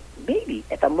probably maybe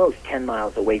at the most 10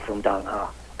 miles away from Dong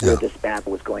Ha where this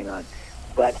battle was going on.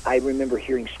 But I remember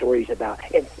hearing stories about,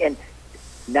 and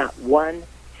not one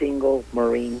single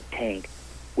Marine tank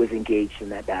was engaged in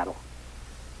that battle.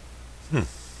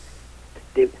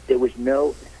 There was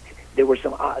no, there were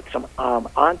some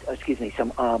Amtracs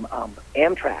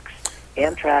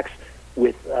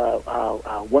with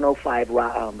 105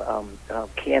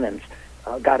 cannons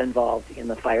got involved in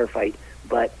the firefight,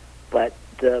 but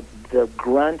the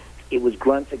grunts, it was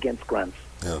grunts against grunts.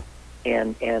 Yeah.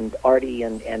 And arty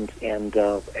and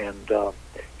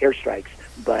airstrikes,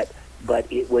 but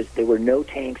it was, there were no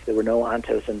tanks, there were no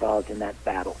Ontos involved in that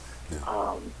battle.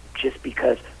 Yeah. Just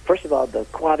because, first of all, the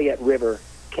Quaviat River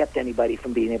kept anybody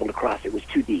from being able to cross. It was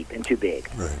too deep and too big.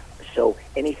 Right. So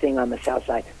anything on the south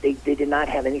side, they did not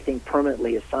have anything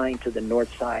permanently assigned to the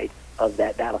north side of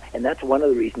that battle. And that's one of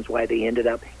the reasons why they ended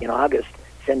up, in August,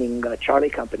 sending Charlie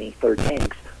Company 3rd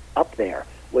Tanks up there,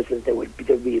 was that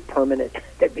there'd be a permanent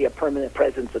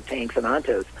presence of tanks and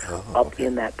Ontos up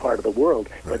in that part of the world.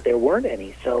 Right. But there weren't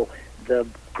any. So the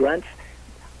grunts,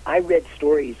 I read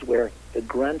stories where the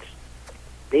grunts,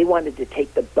 they wanted to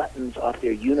take the buttons off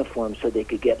their uniforms so they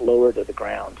could get lower to the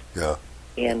ground. Yeah.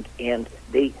 And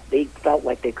they felt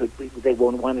like they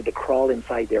wanted to crawl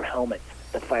inside their helmets.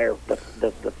 The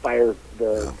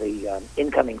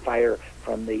incoming fire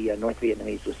from the North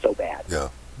Vietnamese was so bad.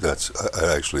 Yeah, I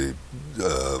actually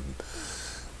I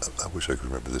wish I could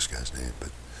remember this guy's name,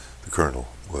 but the colonel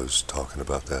was talking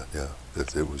about that. Yeah,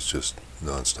 that it was just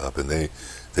nonstop, and they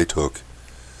took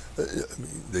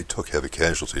heavy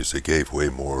casualties. They gave way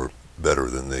more better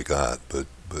than they got, but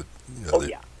you know,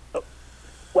 yeah.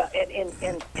 Well,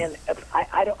 and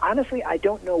I don't, honestly, I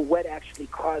don't know what actually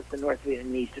caused the North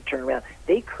Vietnamese to turn around.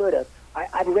 They could have,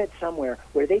 I've read somewhere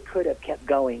where they could have kept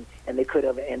going and they could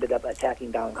have ended up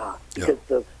attacking Dong Ha because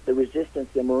the resistance,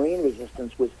 the Marine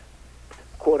resistance was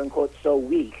quote unquote so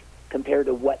weak compared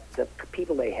to what the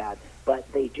people they had.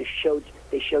 But they just showed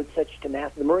such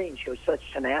tenacity. The Marines showed such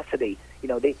tenacity. You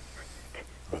know, they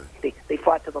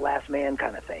fought to the last man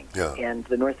kind of thing. Yeah. And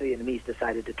the North Vietnamese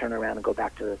decided to turn around and go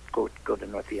back to go to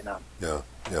North Vietnam. Yeah.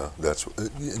 That's,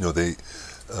 you know, they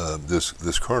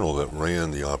this colonel that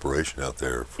ran the operation out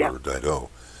there for Dai Do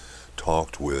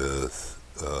talked with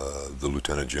the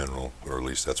lieutenant general, or at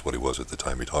least that's what he was at the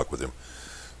time. He talked with him,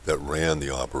 that ran the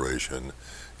operation,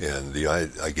 and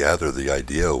I gather the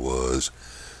idea was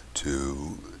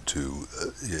to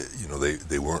you know,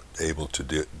 they weren't able to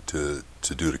do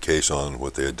the case on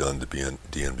what they had done to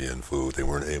Dien Bien Phu. They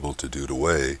weren't able to do to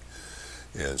Hue,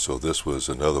 and so this was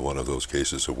another one of those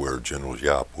cases of where General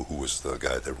Giap, who was the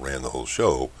guy that ran the whole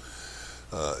show,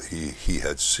 he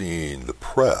had seen the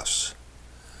press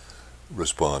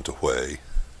respond to Hue,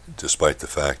 despite the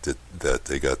fact that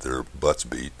they got their butts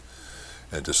beat,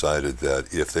 and decided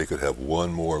that if they could have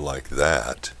one more like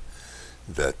that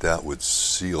would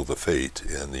seal the fate,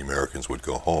 and the Americans would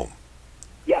go home.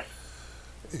 Yes.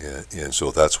 And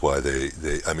so that's why they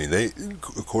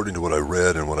according to what I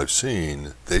read and what I've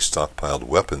seen, they stockpiled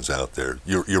weapons out there.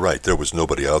 You're right. There was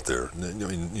nobody out there. I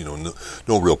mean, you know,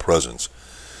 no real presence,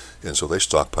 and so they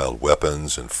stockpiled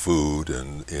weapons and food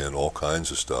and all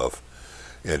kinds of stuff.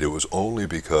 And it was only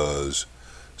because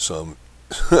some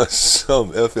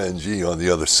FNG on the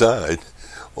other side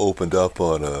opened up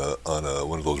on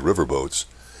one of those riverboats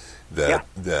that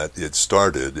it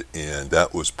started, and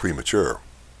that was premature.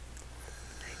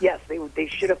 Yes, they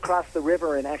should have crossed the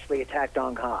river and actually attacked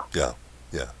Dong Ha. Yeah,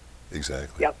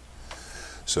 exactly. Yep.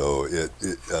 So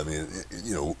I mean,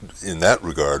 in that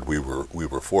regard, we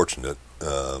were fortunate,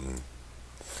 but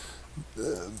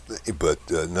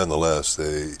nonetheless,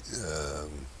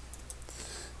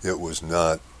 it was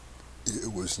not.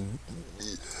 It was.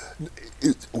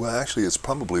 Well, actually, it's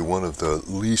probably one of the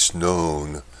least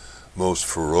known, most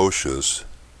ferocious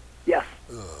Yes.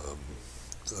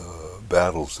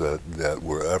 battles that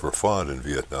were ever fought in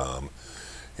Vietnam,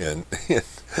 and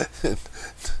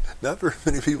not very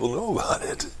many people know about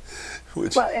it.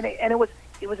 Well, and it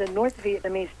was a North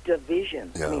Vietnamese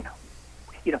division. Yeah. I mean,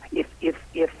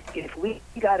 if we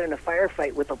got in a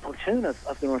firefight with a platoon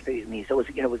of the North Vietnamese, it was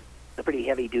a pretty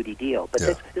heavy duty deal. But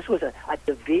this was a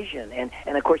division,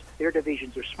 and of course their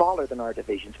divisions are smaller than our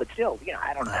divisions, but still,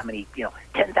 I don't know how many,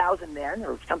 10,000 men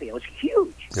or something. It was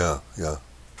huge.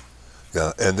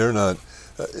 Yeah, and they're not.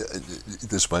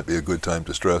 This might be a good time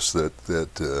to stress that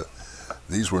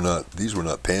these were not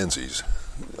pansies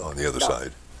on the other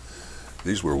side.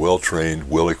 These were well trained,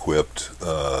 well equipped,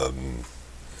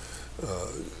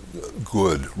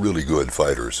 really good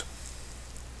fighters.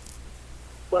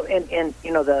 Well, and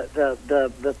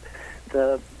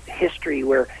the history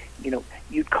where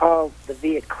you'd call the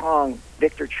Viet Cong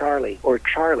Victor Charlie or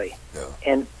Charlie,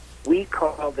 and we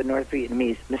called the North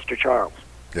Vietnamese Mr. Charles.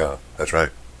 Yeah, that's right.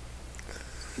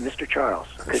 Mr. Charles,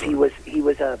 because he was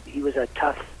a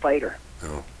tough fighter.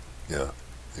 Oh, yeah,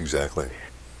 exactly.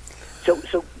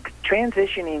 So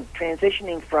transitioning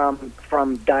from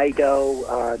Dai Do,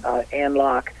 An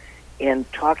Loc, and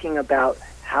talking about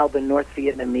how the North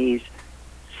Vietnamese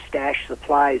stash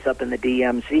supplies up in the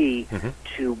DMZ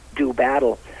to do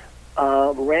battle.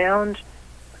 I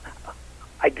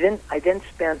then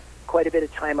spent quite a bit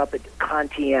of time up at Con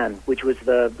Tien, which was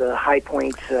the high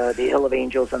point, the Hill of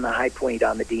Angels, and the high point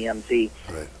on the DMZ.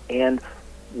 Right. And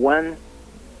one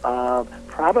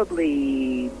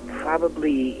probably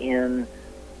in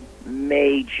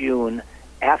May, June,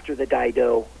 after the Dai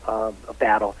Do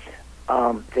battle,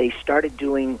 they started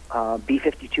doing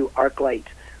B-52 Arclight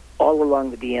all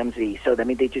along the DMZ. So I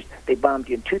mean, they bombed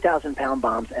 2,000-pound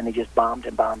bombs, and they just bombed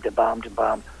and bombed and bombed and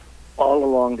bombed all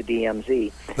along the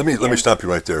DMZ. Let me stop you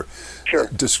right there. Sure.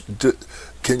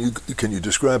 Can you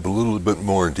describe a little bit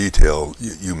more in detail?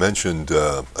 You mentioned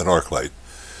an Arclight,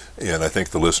 and I think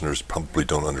the listeners probably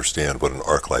don't understand what an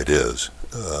Arclight is.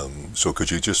 So could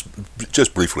you just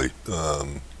briefly? I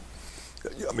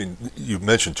mean, you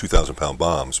mentioned 2,000-pound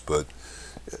bombs, but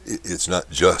it's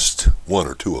not just one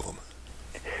or two of them.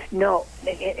 No,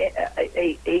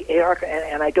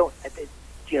 and I don't.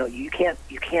 You can't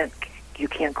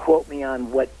quote me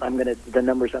on what the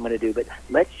numbers I'm gonna do. But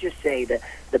let's just say that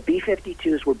the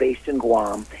B-52s were based in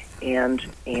Guam, and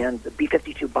the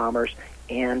B-52 bombers,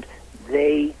 and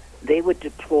they would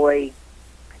deploy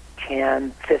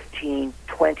 10, 15,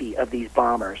 20 of these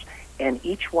bombers, and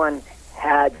each one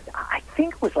had, I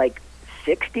think it was like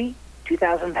 60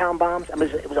 2,000-pound bombs. I mean,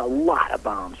 it was a lot of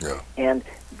bombs. Yeah. And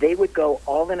they would go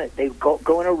all in they would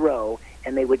go in a row,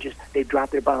 and they'd drop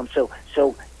their bombs. So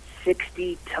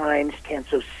 60 times 10,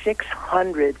 so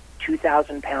 600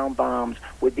 2,000-pound bombs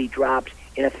would be dropped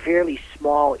in a fairly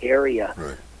small area.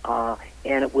 Right.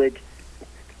 And it would,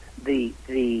 the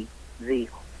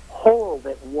hole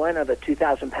that one of the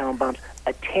 2,000-pound bombs,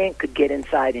 a tank could get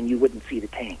inside and you wouldn't see the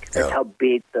tank. That's how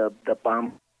big the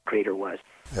bomb crater was.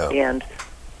 Yeah.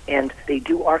 And they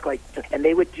do Arclight, and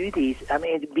they would do these. I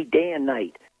mean, it'd be day and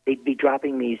night. They'd be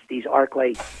dropping these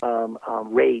Arclight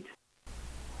raids.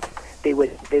 They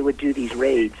would do these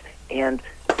raids, and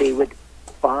they would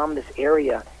bomb this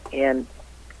area, and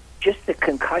just the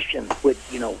concussion would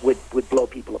blow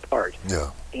people apart. Yeah.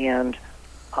 And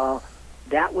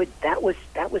that was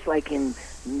like in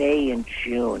May and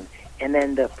June, and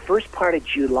then the first part of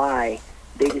July,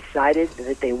 they decided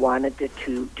that they wanted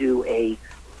to do a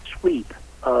sweep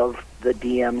of the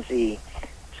DMZ.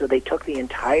 So they took the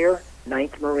entire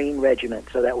 9th Marine Regiment,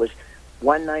 so that was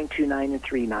 1929 and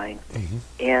 39,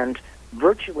 and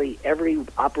virtually every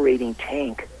operating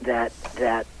tank that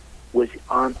was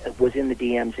in the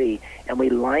DMZ, and we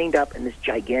lined up in this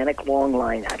gigantic long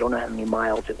line. I don't know how many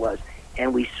miles it was,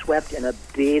 and we swept in a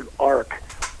big arc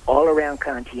all around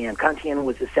Con Tien. Con Tien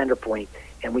was the center point,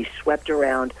 and we swept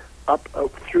around up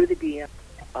through the DM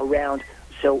around.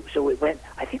 So it went,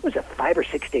 I think it was a 5 or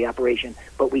 6 day operation,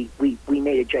 but we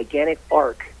made a gigantic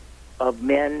arc of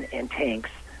men and tanks.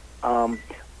 And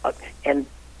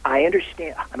I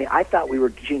understand, I mean, I thought we were,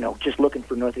 just looking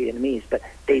for North Vietnamese, but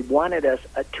they wanted us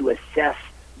to assess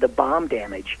the bomb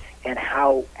damage and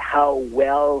how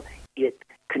well it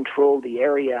controlled the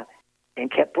area and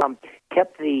kept the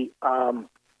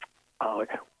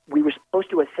we were supposed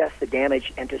to assess the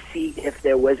damage and to see if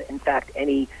there was, in fact,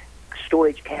 any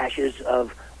storage caches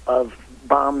of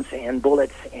bombs and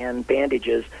bullets and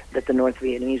bandages that the North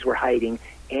Vietnamese were hiding,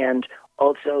 and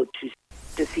also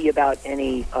to see about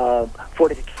any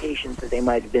fortifications that they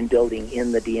might have been building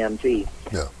in the DMZ.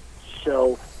 Yeah.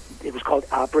 So it was called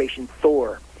Operation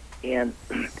Thor, and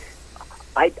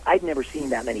I'd never seen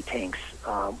that many tanks,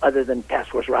 other than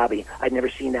Task Force Robbie. I'd never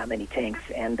seen that many tanks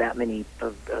and that many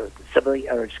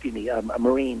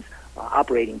Marines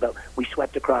operating. But we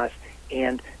swept across,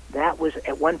 and that was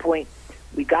at one point.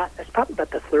 It's probably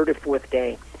about the third or fourth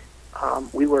day.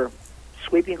 We were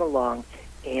sweeping along,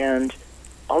 and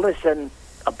all of a sudden,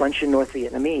 a bunch of North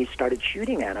Vietnamese started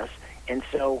shooting at us, and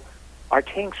so our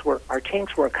tanks were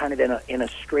kind of in a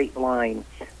straight line,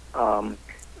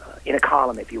 in a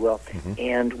column, if you will,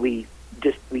 and we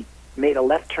made a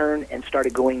left turn and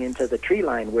started going into the tree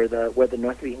line where the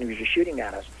North Vietnamese were shooting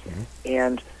at us,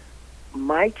 and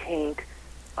my tank,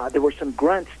 there were some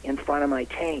grunts in front of my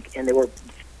tank, and they were,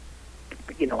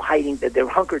 hiding. They were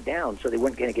hunkered down so they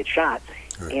weren't going to get shot,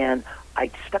 and I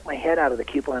stuck my head out of the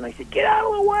cupola and I said, "Get out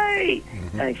of the way!"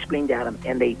 And I screamed at them,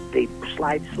 and they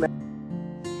slipped.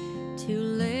 Too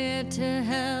late to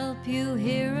help you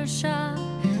hear a shot.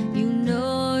 You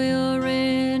know you're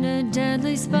in a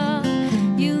deadly spot.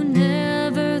 You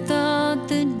never thought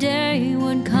the day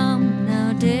would come,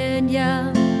 now did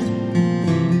ya?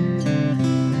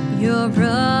 Your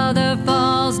brother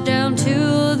falls down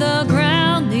to the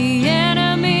ground. The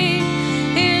enemy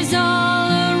is all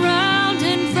around,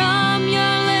 and from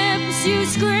your lips you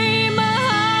scream a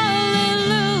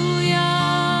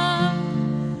hallelujah,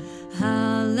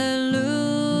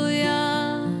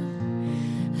 hallelujah,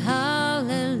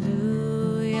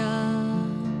 hallelujah,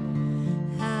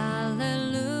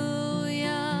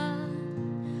 hallelujah.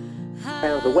 Out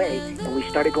of the way, and we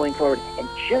started going forward. And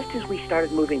just as we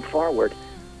started moving forward,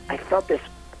 I felt this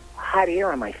hot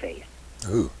air on my face.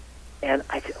 Ooh. And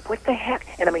I said, "What the heck?"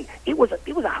 And I mean, it was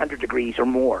 100 degrees or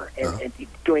more, and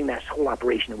during that whole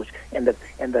operation, it was, and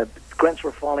the grunts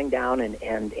were falling down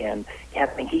and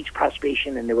having heat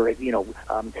prostration, and they were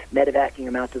medevacing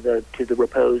them out to the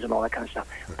repose and all that kind of stuff.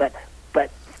 But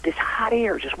this hot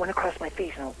air just went across my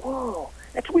face, and I went, "Whoa,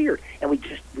 that's weird." And we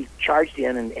charged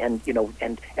in and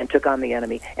took on the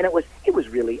enemy, and it was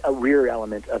really a rear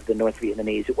element of the North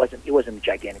Vietnamese. It wasn't a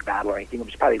gigantic battle or anything. It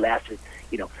was probably lasted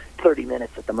 30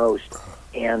 minutes at the most,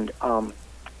 and a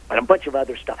bunch of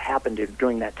other stuff happened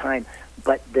during that time.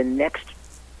 But the next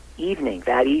evening,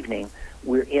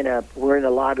 we're in a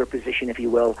logger position, if you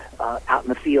will, out in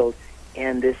the field,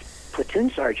 and this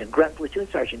grunt platoon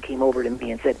sergeant came over to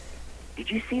me and said, "Did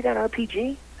you see that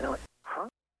RPG?" And I went, "Huh?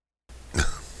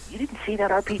 You didn't see that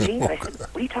RPG?" And I said,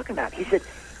 "What are you talking about?" He said,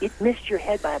 "It missed your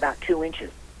head by about 2 inches."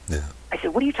 Yeah. I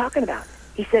said, "What are you talking about?"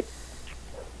 He said,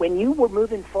 "When you were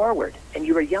moving forward and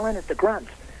you were yelling at the grunts,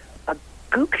 a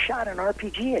gook shot an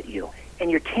RPG at you,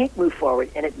 and your tank moved forward,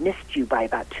 and it missed you by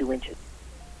about 2 inches."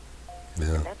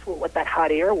 Yeah. And that's what that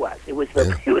hot air was. It was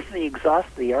the exhaust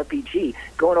of the RPG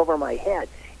going over my head.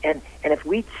 And if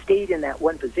we'd stayed in that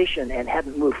one position and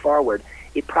hadn't moved forward,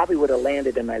 it probably would have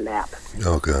landed in my lap.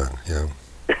 Oh God, yeah,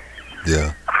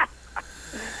 yeah.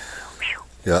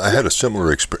 Yeah, I had a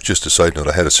similar experience. Just a side note,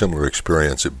 I had a similar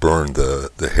experience. It burned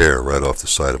the hair right off the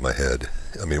side of my head.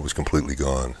 I mean, it was completely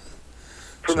gone.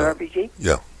 From an RPG?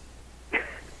 Yeah.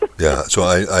 Yeah. So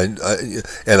I'm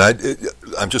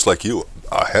just like you.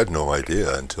 I had no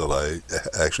idea until I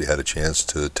actually had a chance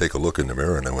to take a look in the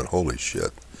mirror, and I went, "Holy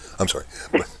shit!" I'm sorry.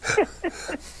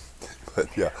 But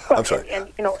yeah, I'm sorry.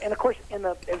 And of course,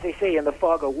 as they say, in the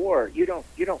fog of war, you don't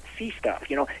see stuff.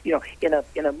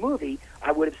 In a movie,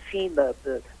 I would have seen the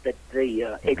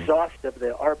exhaust of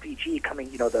the RPG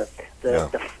coming. The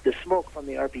smoke from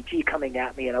the RPG coming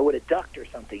at me, and I would have ducked or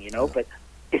something. But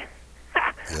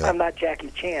I'm not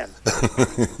Jackie Chan,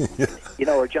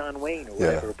 or John Wayne or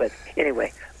whatever. Yeah. But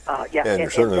anyway, yeah. And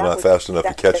you're certainly not fast enough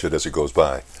to catch it as it goes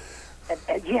by.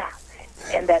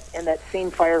 And that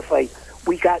same firefight,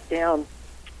 we got down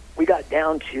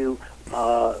to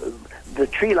the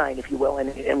tree line, if you will,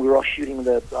 and we were all shooting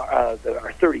our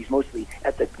 30s mostly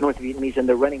at the North Vietnamese, and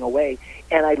they're running away.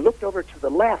 And I looked over to the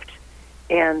left,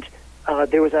 and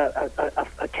there was a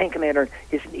tank commander.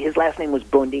 His last name was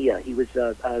Bonilla. He was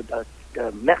a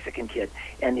Mexican kid,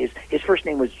 and his first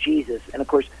name was Jesus. And of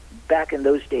course, back in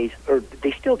those days, or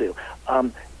they still do,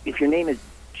 if your name is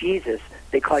Jesus,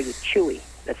 they call you Chewy.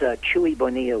 That's Chewy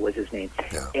Bonilla was his name.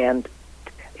 Yeah. And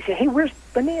he said, "Hey, where's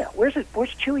Bonilla? Where's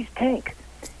Chewy's tank?"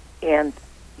 And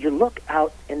you look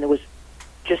out, and there was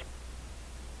just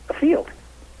a field.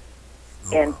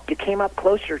 And you came up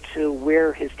closer to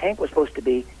where his tank was supposed to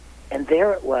be, And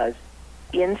there it was,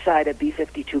 inside a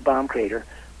B-52 bomb crater,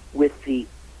 with the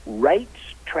right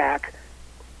track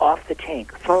off the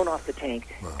tank, thrown off the tank,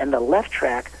 and the left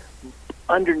track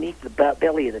underneath the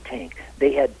belly of the tank.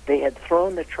 They had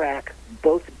thrown the track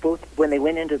both when they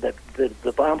went into the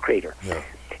bomb crater. Yeah.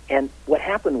 And what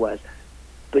happened was,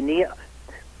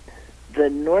 the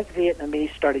North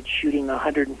Vietnamese started shooting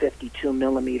 152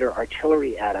 millimeter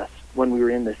artillery at us when we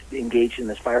were engaged in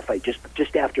this firefight,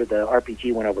 just after the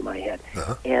RPG went over my head.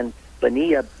 Uh-huh. And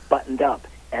Bonilla buttoned up,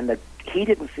 and he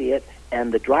didn't see it,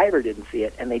 and the driver didn't see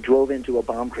it, and they drove into a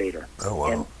bomb crater. Oh,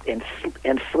 wow.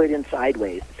 and slid in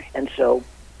sideways. And so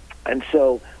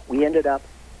we ended up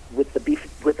with the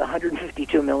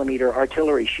 152 millimeter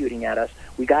artillery shooting at us.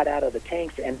 We got out of the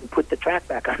tanks and put the track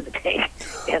back on the tank,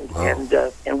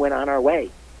 and went on our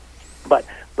way. But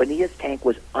Bonilla's tank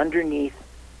was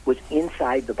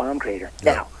inside the bomb crater.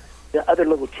 Yeah. Now, the other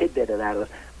little tidbit of that was,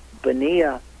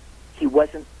 Bonilla, he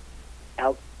wasn't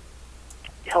out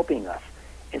helping us.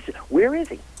 And so, where is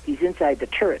he? He's inside the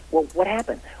turret. Well, what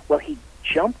happened? Well, he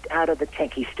jumped out of the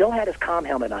tank. He still had his comm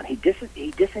helmet on. He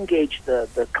disengaged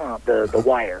the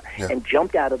wire and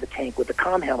jumped out of the tank with the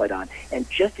comm helmet on. And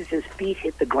just as his feet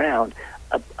hit the ground,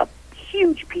 a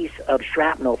huge piece of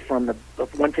shrapnel from the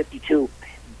 152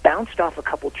 bounced off a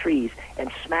couple trees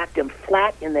and smacked him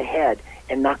flat in the head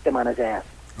and knocked him on his ass.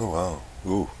 Oh, wow.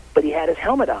 Ooh. But he had his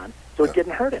helmet on, so it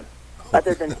didn't hurt him,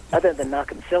 other than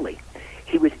knock him silly.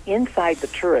 He was inside the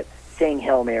turret saying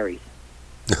Hail Marys.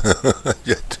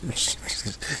 Yeah.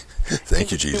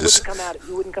 Thank you, Jesus.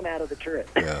 He wouldn't come out of the turret.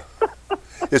 Yeah.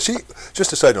 Is he,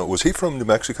 just a side note, was he from New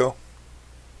Mexico?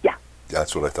 Yeah.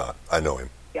 That's what I thought. I know him.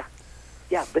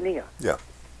 Yeah, Bonilla. Yeah.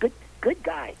 Good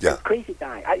guy. Yeah. Crazy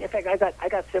guy. In fact, I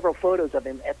got several photos of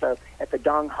him at the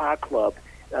Dong Ha Club,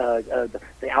 the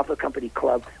Alpha Company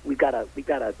Club. We've got a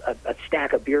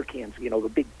stack of beer cans, a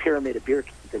big pyramid of beer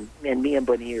cans, and me and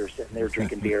Bonilla are sitting there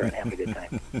drinking beer and having a good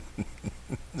time.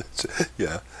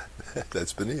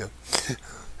 That's Bonilla.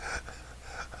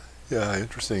 Yeah,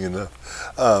 interesting enough.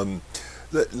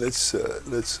 Let's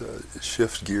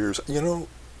shift gears.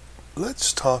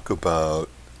 Let's talk about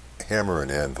Hammer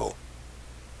and Anvil.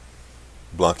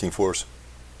 Blocking force.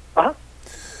 Uh-huh.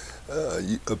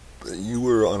 You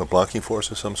were on a blocking force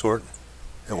of some sort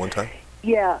at one time?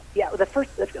 Yeah. The first,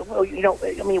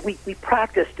 we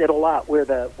practiced it a lot, where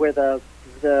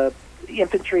the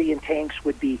infantry and tanks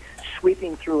would be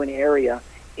sweeping through an area,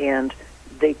 and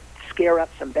they scare up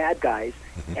some bad guys,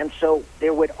 and so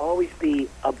there would always be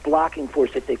a blocking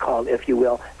force, if you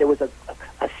will. There was a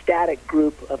static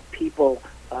group of people,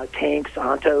 tanks,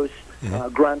 ontos,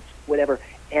 grunts, whatever,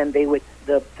 and they would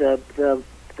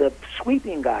the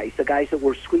sweeping guys, the guys that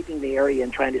were sweeping the area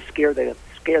and trying to scare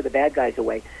the bad guys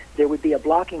away. There would be a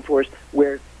blocking force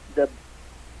where the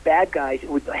bad guys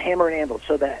would hammer and anvil.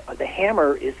 So that the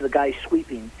hammer is the guy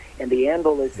sweeping, and the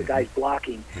anvil is the guys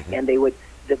blocking, and they would.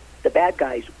 The bad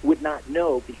guys would not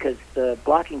know because the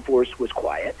blocking force was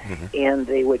quiet, and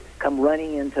they would come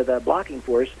running into the blocking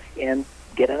force and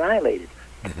get annihilated.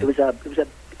 It was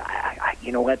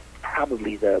you know what?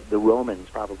 Probably the Romans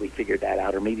probably figured that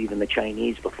out, or maybe even the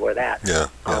Chinese before that. Yeah.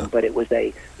 But it was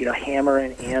a hammer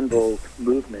and anvil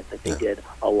movement that they did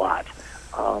a lot,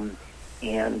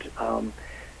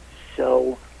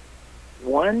 so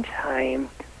one time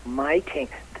my tank.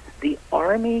 The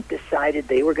Army decided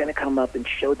they were going to come up and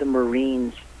show the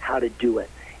Marines how to do it.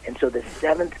 And so the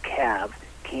 7th Cav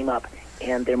came up,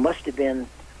 and there must have been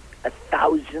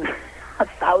 1,000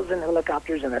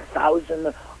 helicopters and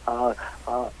 1,000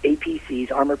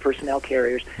 APCs, armored personnel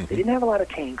carriers. They didn't have a lot of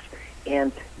tanks,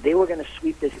 and they were going to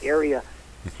sweep this area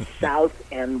south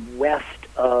and west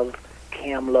of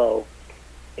Cam Lo,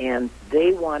 and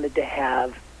they wanted to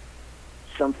have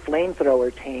some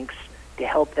flamethrower tanks to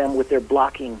help them with their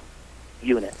blocking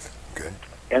unit. Okay.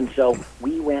 And so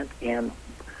we went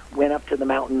up to the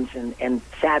mountains and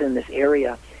sat in this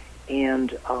area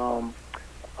and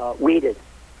waited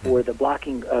for the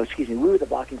blocking. We were the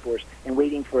blocking force and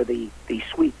waiting for the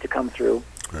sweep to come through.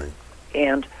 Right.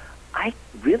 And I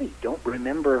really don't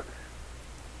remember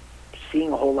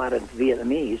seeing a whole lot of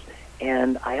Vietnamese,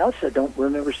 and I also don't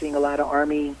remember seeing a lot of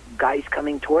Army guys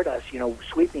coming toward us,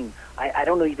 sweeping. I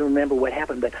don't even remember what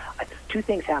happened, but two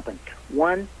things happened.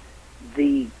 One,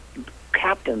 the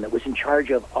captain that was in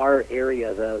charge of our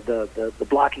area, the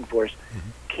blocking force,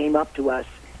 came up to us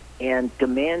and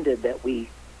demanded that we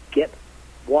get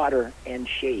water and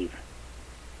shave.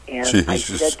 And I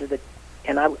said to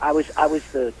I was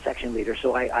the section leader,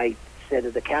 so I said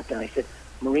to the captain, I said,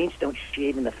 Marines don't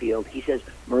shave in the field. He says,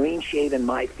 Marines shave in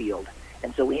my field.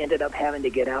 And so we ended up having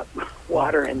to get out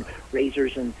water and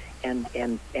razors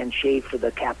and shave for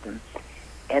the captain.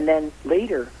 And then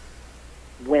later,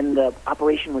 when the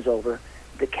operation was over,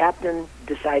 the captain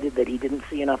decided that he didn't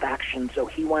see enough action, so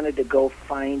he wanted to go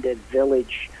find a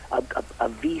village, a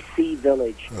VC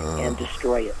village, and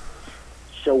destroy it.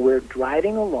 So we're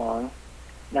driving along.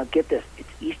 Now get this, it's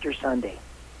Easter Sunday.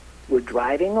 We're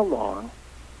driving along,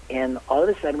 and all of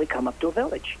a sudden we come up to a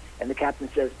village, and the captain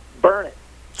says, burn it.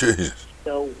 Jesus.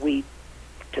 So we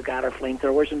took out our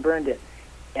flamethrowers and burned it.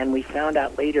 And we found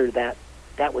out later that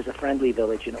that was a friendly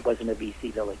village and it wasn't a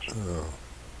VC village. Oh,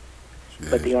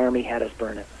 but the Army had us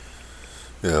burn it.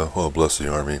 Yeah, well, bless the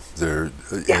Army. They're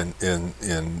Yeah. and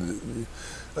you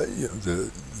know,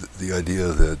 the idea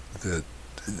that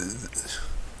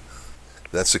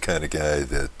that's the kind of guy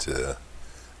that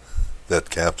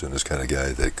captain is kind of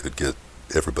guy that could get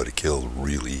everybody killed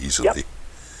really easily.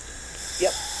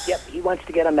 Yep. He wants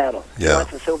to get a medal. Yeah. He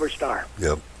wants a Silver Star.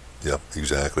 Yep,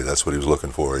 exactly. That's what he was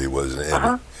looking for. He was,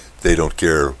 and they don't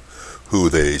care who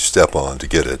they step on to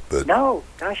get it, but No,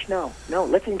 gosh, no.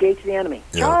 Let's engage the enemy.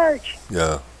 Yeah. Charge!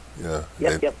 yeah.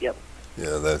 Yep.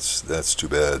 Yeah, that's too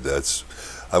bad.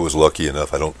 I was lucky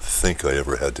enough. I don't think I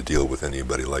ever had to deal with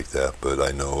anybody like that, but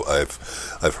I know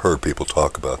I've heard people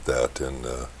talk about that, and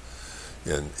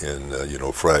you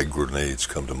know, frag grenades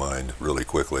come to mind really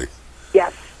quickly.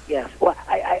 Yes. Well,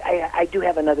 I do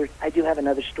have another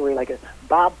story like it.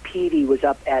 Bob Peavy was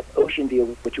up at Ocean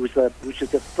View, which was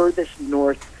the furthest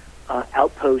north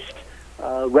outpost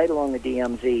right along the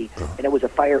DMZ, and it was a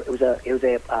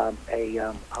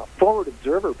forward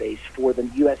observer base for the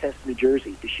USS New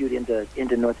Jersey to shoot into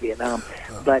North Vietnam.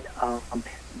 But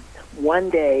one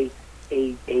day,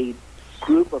 a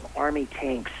group of Army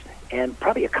tanks and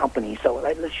probably a company, so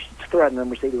let's just throw out a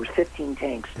number, say there was 15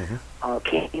 tanks,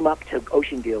 came up to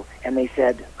Ocean View, and they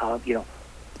said,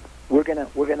 we're gonna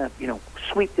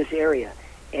sweep this area.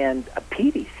 And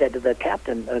Peavy said to the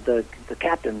captain, the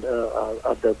captain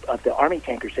of the Army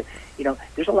tanker, said,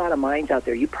 there's a lot of mines out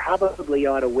there. You probably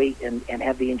ought to wait and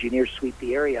have the engineers sweep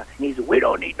the area. And he said, we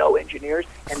don't need no engineers.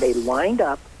 And they lined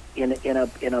up in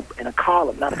a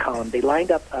column, not a column. They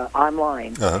lined up on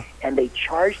line, and they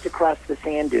charged across the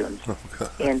sand dunes,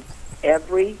 and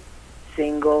every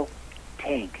single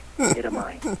tank hit a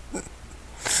mine.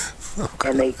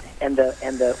 And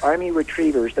the Army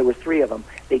retrievers, there were 3 of them.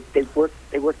 They worked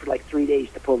for like 3 days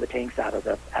to pull the tanks out of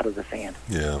the sand.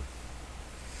 Yeah.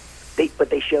 But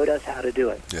they showed us how to do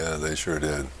it. Yeah, they sure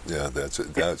did. Yeah, that's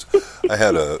I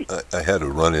had a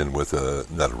run-in with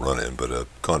not a run-in, but a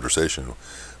conversation.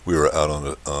 We were out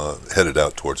on headed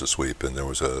out towards a sweep, and there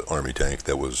was an Army tank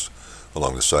that was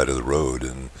along the side of the road,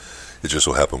 and it just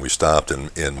so happened we stopped,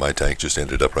 and my tank just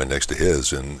ended up right next to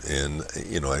his, and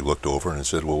I looked over and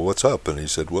said, well, what's up? And he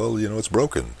said, well, it's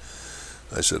broken.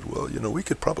 I said, well, we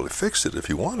could probably fix it if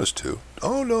you want us to.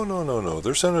 Oh, no.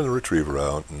 They're sending a retriever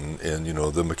out, and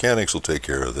the mechanics will take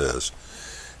care of this.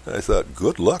 And I thought,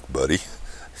 good luck, buddy.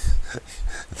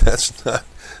 That's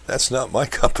not my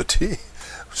cup of tea.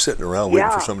 I'm sitting around waiting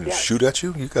for somebody to shoot at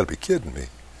you? You got to be kidding me.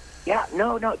 Yeah,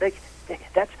 no. I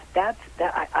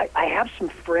have some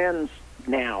friends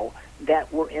now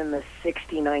that were in the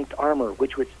 69th Armor,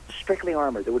 which was strictly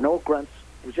armor. There were no grunts.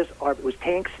 It was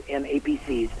tanks and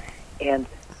APCs, and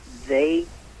they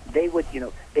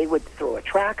would throw a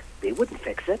track. They wouldn't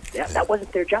fix it. That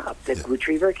wasn't their job. The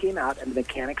retriever came out, and the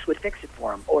mechanics would fix it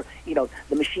for them. Or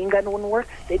the machine gun wouldn't work.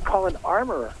 They'd call an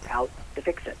armorer out to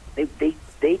fix it. They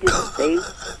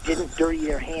didn't dirty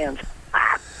their hands.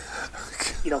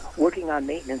 Working on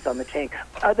maintenance on the tank.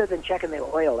 Other than checking the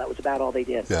oil, that was about all they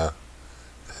did. Yeah.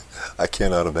 I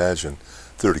cannot imagine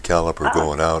 30 caliber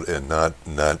going out and not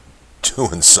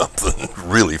doing something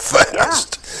really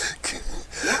fast.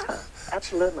 Yeah,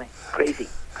 absolutely. Crazy.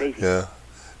 Yeah.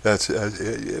 That's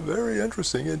very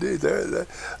interesting indeed. The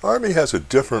Army has a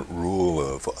different rule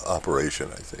of operation,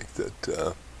 I think.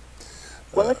 That.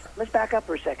 Well, let's back up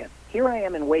for a second. Here I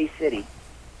am in Way City,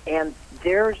 and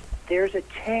there's a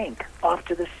tank off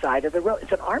to the side of the road.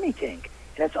 It's an Army tank,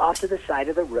 and it's off to the side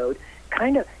of the road,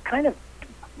 kind of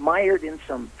mired in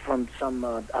some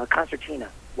concertina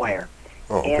wire.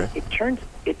 Oh, okay. And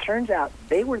it turns out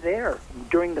they were there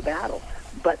during the battle,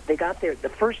 but they got there the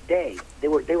first day. They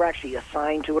were actually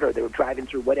assigned to it, or they were driving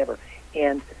through whatever.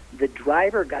 And the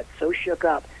driver got so shook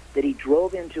up that he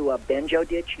drove into a benjo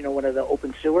ditch, one of the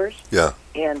open sewers. Yeah.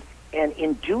 And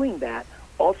in doing that,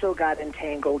 also got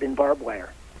entangled in barbed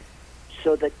wire.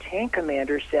 So the tank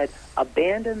commander said,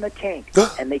 abandon the tank.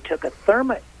 And they took a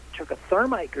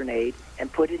thermite grenade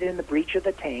and put it in the breech of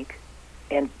the tank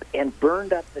and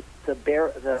burned up the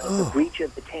breech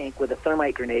of the tank with a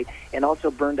thermite grenade, and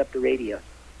also burned up the radios.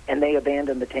 And they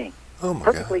abandoned the tank. Oh, my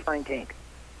Perfectly God. fine tank.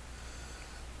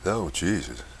 Oh,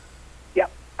 Jesus.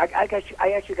 Yep. I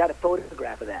actually got a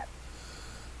photograph of that.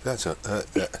 That's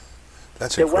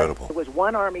There incredible. was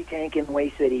one Army tank in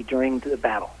Way City during the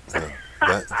battle.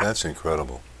 That's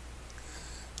incredible.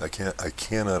 I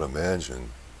cannot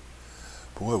imagine.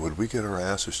 Boy, would we get our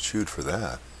asses chewed for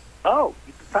that? Oh,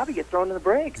 you could probably get thrown in the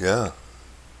brig. Yeah.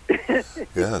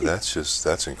 Yeah,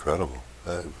 that's incredible.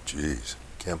 Geez,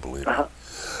 can't believe it.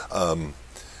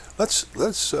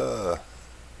 Let's.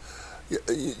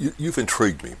 You've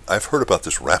intrigued me. I've heard about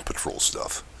this rat patrol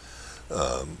stuff.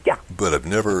 Yeah. But I've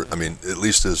never. I mean, at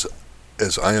least as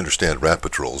I understand rat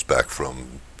patrols back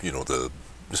from the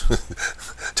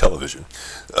television.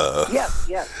 Yes.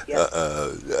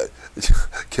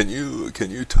 Can you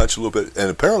touch a little bit? And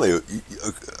apparently,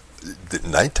 the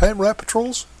nighttime rat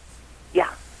patrols. Yeah.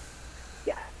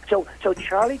 So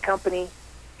Charlie Company,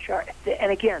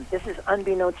 and again, this is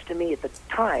unbeknownst to me at the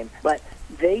time, but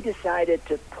they decided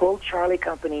to pull Charlie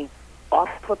Company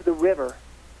off of the river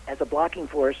as a blocking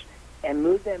force and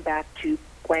move them back to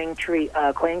Quang Tri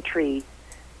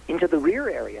into the rear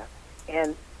area.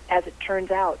 And as it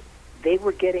turns out, they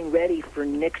were getting ready for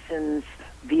Nixon's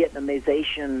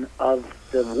Vietnamization of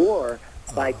the war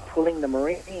by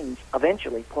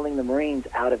eventually pulling the Marines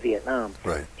out of Vietnam.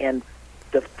 Right. And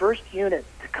the first unit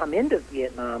to come into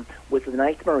Vietnam was the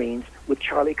 9th Marines with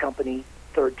Charlie Company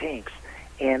 3rd Tanks.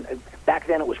 And back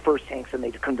then it was 1st Tanks, and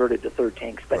they converted to 3rd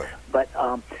Tanks. But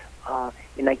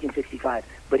in 1965.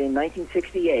 But in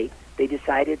 1968, they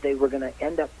decided they were going to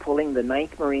end up pulling the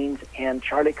 9th Marines and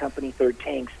Charlie Company 3rd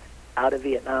Tanks out of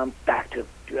Vietnam back to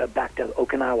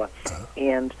Okinawa.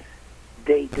 And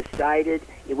they decided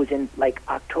it was in like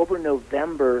October,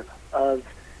 November of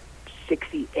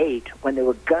 68 when they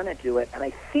were going to do it, and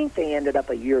I think they ended up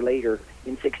a year later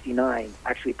in 69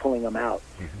 actually pulling them out.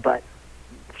 But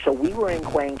so we were in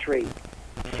Quang Tri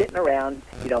sitting around,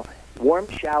 warm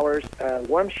showers,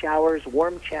 warm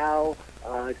chow,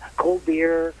 cold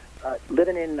beer,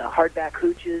 living in hardback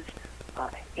hooches,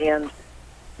 and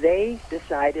they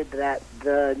decided that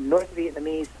the North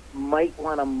Vietnamese might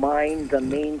want to mine the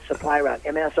main supply route,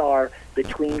 MSR,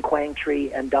 between Quang Tri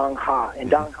and Dong Ha. And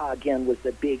Dong Ha, again, was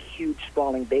the big, huge,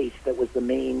 sprawling base that was the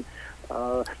main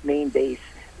base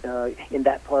in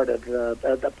that part of the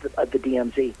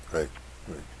DMZ. Right.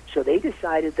 So they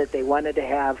decided that they wanted to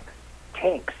have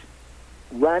tanks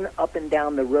run up and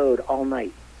down the road all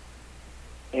night.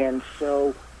 And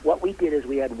so what we did is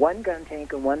we had one gun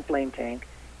tank and one flame tank,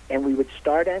 and we would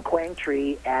start on Quang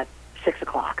Tri at 6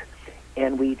 o'clock.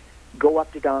 And we'd go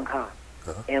up to Dong Ha,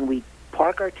 and we'd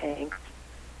park our tanks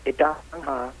at Dong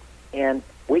Ha and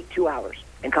wait 2 hours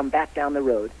and come back down the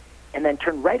road, and then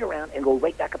turn right around and go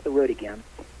right back up the road again,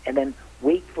 and then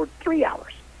wait for 3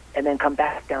 hours and then come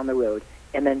back down the road,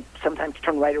 and then sometimes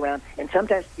turn right around, and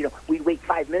sometimes we'd wait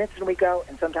 5 minutes and we'd go,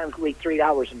 and sometimes we'd wait 3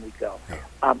 hours and we'd go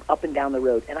up and down the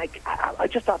road. And I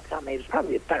just off the top of my head, it was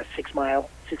probably about 6 miles,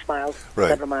 right.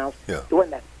 7 miles. Yeah. It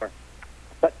wasn't that far.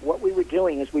 But what we were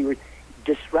doing is we were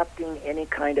disrupting any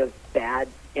kind of bad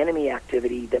enemy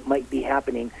activity that might be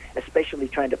happening, especially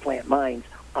trying to plant mines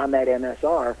on that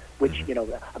MSR, which,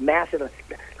 a massive...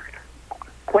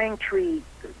 Quang Tri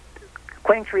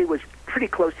was pretty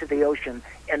close to the ocean,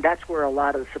 and that's where a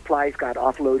lot of the supplies got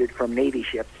offloaded from Navy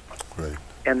ships. Right.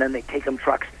 And then they take them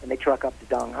trucks, and they truck up to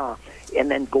Dong Ha,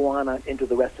 and then go on into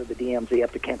the rest of the DMZ,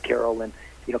 up to Camp Carroll and,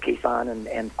 Khe Sanh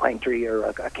and Quang Tri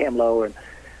or Cam Lo, and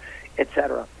et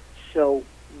cetera. So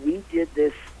we did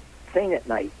this thing at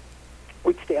night.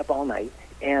 We'd stay up all night,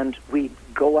 and we'd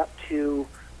go up to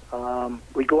Dong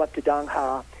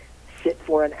Ha, sit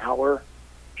for an hour,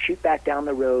 shoot back down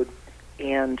the road,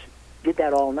 and did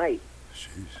that all night.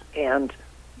 Jeez. And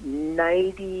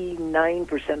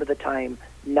 99% of the time,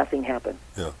 nothing happened.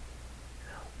 Yeah.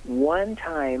 One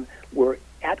time, we're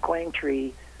at Quang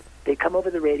Tri. They come over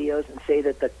the radios and say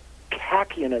that the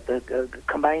CAC unit, the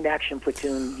Combined Action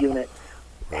Platoon unit,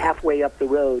 halfway up the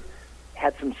road,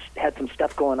 had some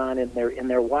stuff going on in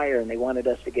their wire, and they wanted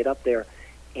us to get up there.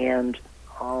 And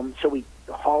so we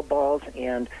hauled balls,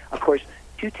 and of course,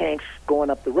 2 tanks going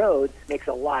up the road makes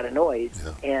a lot of noise,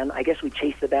 and I guess we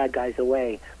chased the bad guys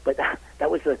away. But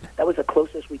that was the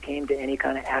closest we came to any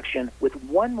kind of action, with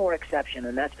one more exception,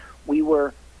 and that's we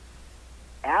were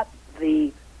at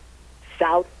the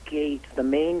south gate, the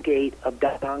main gate of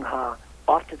Dong Ha,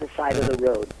 off to the side of the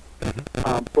road.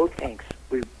 Both tanks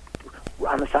we were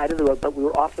on the side of the road, but we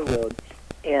were off the road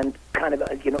and kind of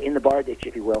in the bar ditch,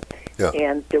 if you will. Yeah.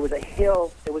 And there was a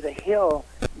hill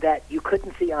that you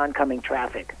couldn't see oncoming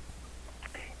traffic,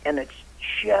 and it's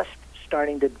just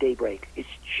starting to daybreak. It's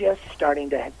just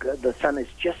starting to the sun is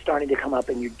just starting to come up,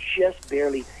 and you're just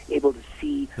barely able to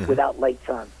see without lights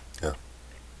on. Yeah.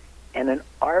 and an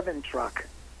ARVN truck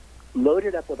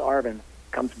loaded up with ARVN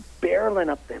comes barreling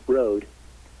up the road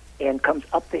and comes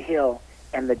up the hill,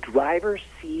 and the driver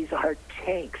sees our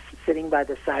tanks sitting by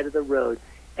the side of the road,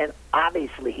 and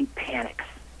obviously he panics.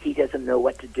 He doesn't know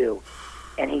what to do.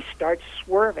 And he starts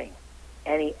swerving,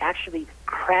 and he actually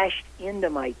crashed into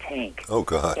my tank. Oh,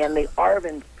 God. And the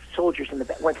ARVN soldiers in the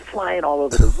back went flying all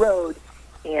over the road,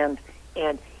 and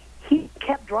he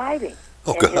kept driving.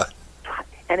 Oh, and God.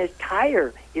 And his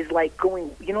tire is like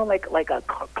going, like a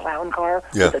clown car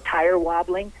Yeah. with the tire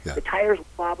wobbling. Yeah. The tire's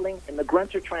wobbling, and the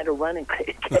grunts are trying to run and catch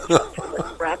up to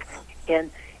the truck.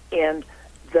 And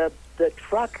the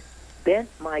truck bent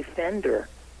my fender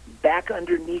back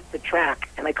underneath the track,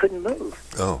 and I couldn't move.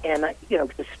 Oh. And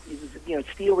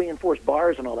steel reinforced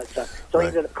bars and all that stuff. So I Right.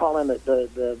 ended up calling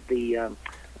the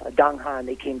Dongha, and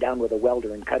they came down with a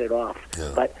welder and cut it off.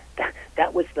 Yeah. But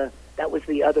that was the other. That was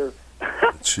the other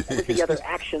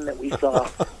action that we saw.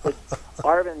 With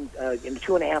ARVN in a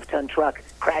 2.5-ton truck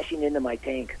crashing into my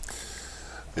tank.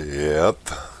 Yep,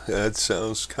 that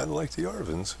sounds kind of like the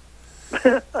ARVNs.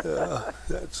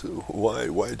 That's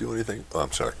why do anything? Oh,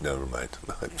 I'm sorry, never mind.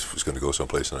 I was going to go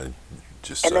someplace and I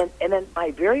just. And then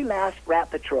my very last rat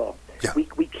patrol. Yeah.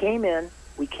 We came in.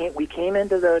 We came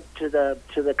into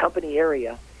the company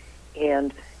area,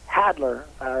 and Hadler,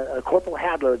 Corporal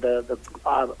Hadler, the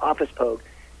office pogue,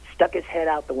 stuck his head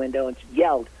out the window and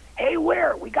yelled, "Hey,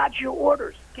 Ware, we got your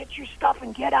orders. Get your stuff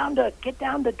and get down to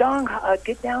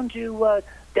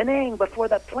Da Nang before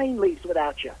the plane leaves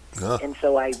without you." And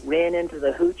so I ran into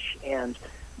the hooch and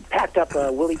packed up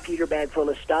a Willie Peter bag full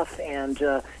of stuff and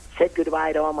said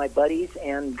goodbye to all my buddies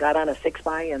and got on a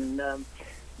 6-by and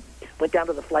went down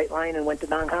to the flight line and went to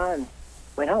Nang Ha and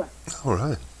went home. All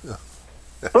right. Yeah.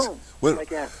 Boom. When, Like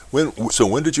that.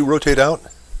 when did you rotate out?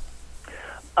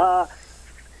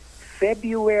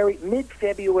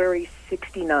 Mid-February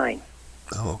 69.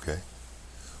 Oh, okay.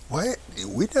 Why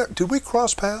did we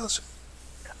cross paths?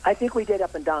 I think we did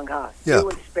up in Dong Ha. Yeah. You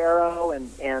and Sparrow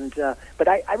and but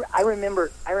I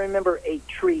remember a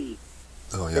tree,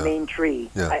 Oh, yeah. the name tree.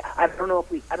 Yeah. I don't know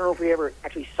if we ever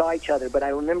actually saw each other, but I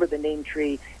remember the name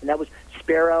tree, and that was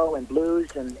Sparrow and Blues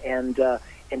and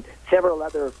several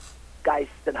other guys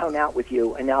that hung out with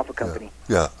you in Alpha Company.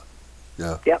 Yeah.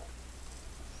 Yep.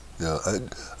 Yeah,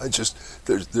 I just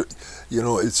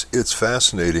it's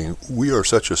fascinating. We are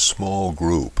such a small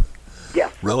group,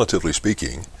 Yes. relatively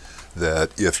speaking,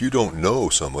 that if you don't know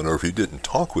someone or if you didn't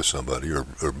talk with somebody or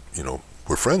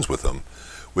were friends with them,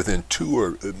 within 2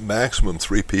 or maximum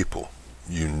 3 people,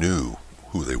 you knew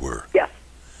who they were. Yes.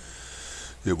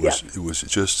 It was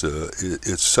just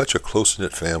it's such a close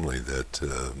knit family that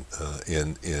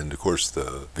and of course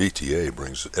the VTA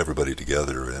brings everybody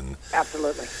together and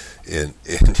Absolutely. and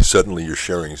suddenly you're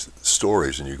sharing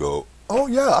stories and you go, oh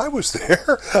yeah, I was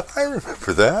there. I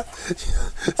remember that.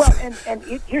 Well, and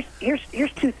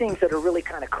here's 2 things that are really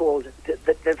kind of cool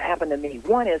that have happened to me.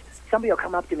 One is somebody will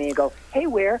come up to me and go, "Hey,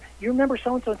 Ware, you remember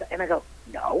so and so?" And I go,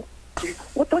 "No."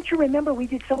 "Well, don't you remember we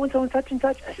did so and so and such and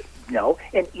such?" I said, "No."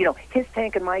 And his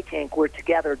tank and my tank were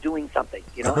together doing something.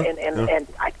 And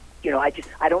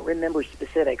I don't remember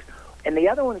specifics. And the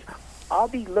other one is, I'll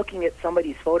be looking at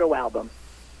somebody's photo album,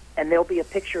 and there'll be a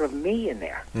picture of me in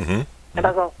there. Mm-hmm. And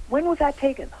I go, "When was that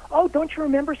taken?" "Oh, don't you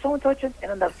remember so and such?" And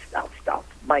then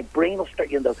my brain will start,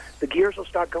 the gears will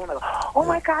start going. I go, "Oh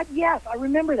my God, yes, I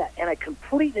remember that." And I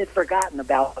completely had forgotten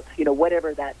about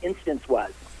whatever that instance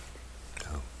was.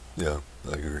 Yeah,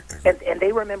 I agree. And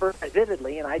they remember it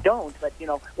vividly, and I don't. But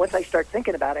once I start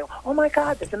thinking about it, I go, "Oh my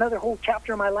God, there's another whole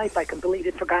chapter of my life I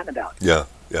completely had forgotten about." Yeah.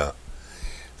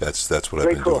 That's what Very I've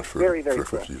been cool. doing for Very, very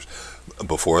for cool. years.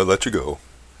 Before I let you go,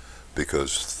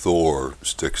 because Thor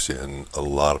sticks in a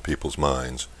lot of people's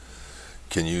minds,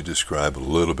 can you describe a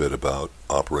little bit about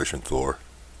Operation Thor?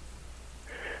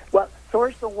 Well,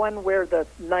 Thor's the one where the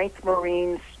 9th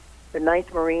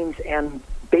Marines, and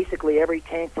basically every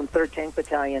tank from 3rd Tank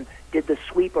Battalion did the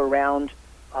sweep around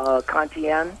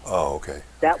Cantian. Oh, okay.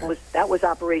 That was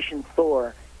Operation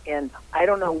Thor, and I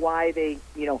don't know why they,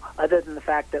 other than the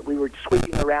fact that we were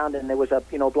sweeping around and there was a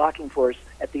blocking force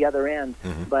at the other end.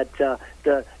 Mm-hmm. But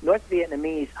the North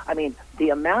Vietnamese, the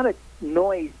amount of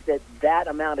noise that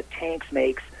amount of tanks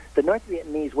makes, the North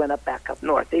Vietnamese went back up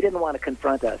north. They didn't want to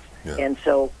confront us, Yeah. and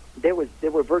so there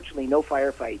were virtually no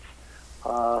firefights.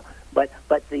 But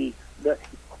the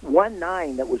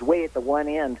 1-9 that was way at the one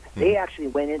end, they actually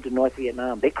went into North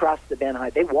Vietnam. They crossed the Ben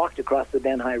Hai. They walked across the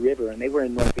Ben Hai River, and they were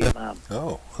in North Vietnam.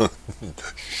 Oh.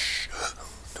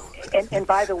 And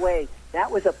by the way, that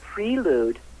was a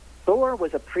prelude. Thor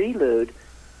was a prelude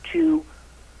to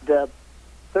the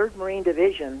 3rd Marine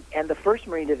Division and the 1st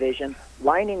Marine Division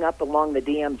lining up along the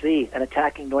DMZ and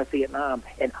attacking North Vietnam.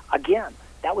 And again,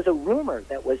 that was a rumor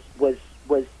that was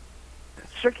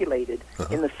circulated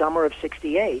in the summer of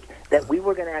 '68 that we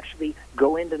were going to actually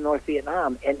go into North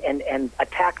Vietnam and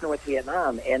attack North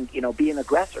Vietnam and be an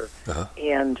aggressor.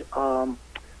 And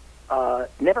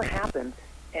never happened.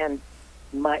 And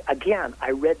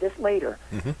I read this later.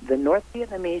 The North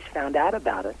Vietnamese found out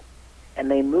about it, and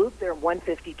they moved their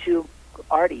 152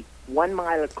 Arty 1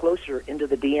 mile closer into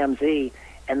the DMZ,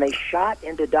 and they shot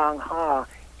into Dong Ha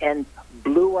and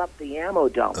blew up the ammo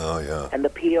dump and the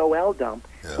POL dump,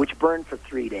 which burned for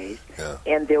 3 days.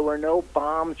 And there were no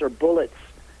bombs or bullets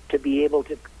to be able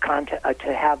to conduct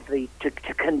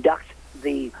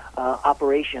the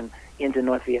operation into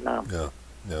North Vietnam.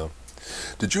 Yeah.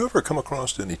 Did you ever come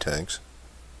across any tanks?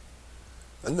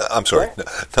 No, I'm sorry,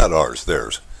 not ours,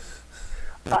 theirs.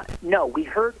 No, we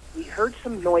heard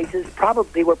some noises.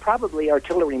 They were probably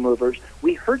artillery movers.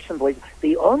 We heard some voices.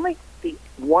 The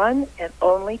one and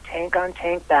only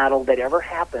tank-on-tank battle that ever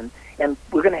happened, and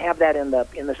we're going to have that in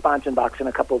the sponsor box in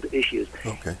a couple of issues,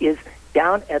 is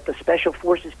down at the Special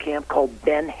Forces camp called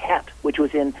Ben Het, which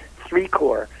was in 3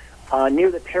 Corps, near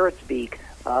the Parrots Beak,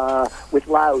 with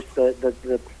Laos,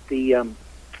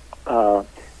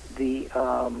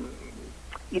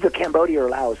 either Cambodia or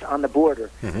Laos on the border,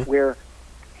 where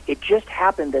it just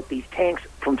happened that these tanks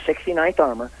from 69th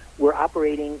Armor were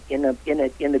operating in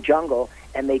the jungle,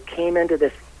 and they came into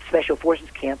this Special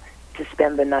Forces camp to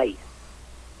spend the night.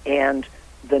 And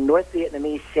the North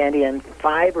Vietnamese sent in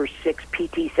 5 or 6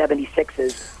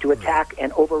 PT-76s to attack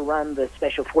and overrun the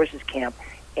Special Forces camp,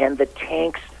 and the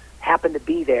tanks happened to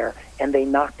be there, and they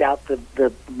knocked out the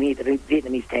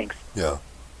Vietnamese tanks. Yeah,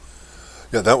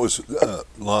 that was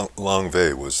Long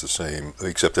Vay was the same,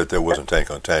 except that there wasn't tank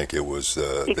on tank. It was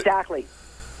exactly.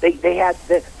 They had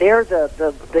the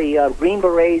Green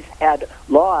Berets had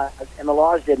laws, and the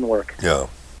laws didn't work. Yeah,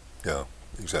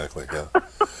 exactly.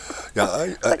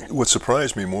 Yeah, what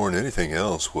surprised me more than anything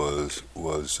else was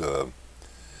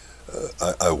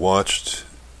I watched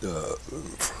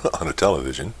on a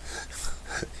television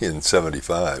in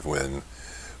 '75 when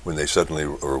they suddenly,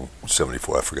 or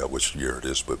 '74, I forgot which year it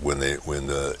is, but when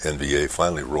the NVA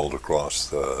finally rolled across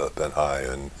the Ben Hai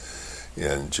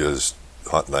and just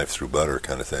hot knife through butter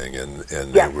kind of thing, and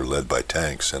they were led by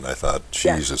tanks, and I thought,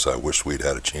 Jesus, I wish we'd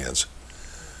had a chance.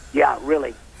 Yeah,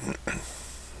 really.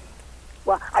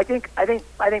 Well, I think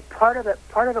part of it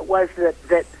was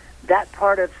that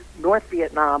part of North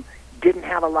Vietnam didn't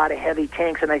have a lot of heavy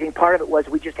tanks, and I think part of it was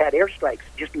we just had airstrikes,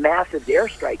 just massive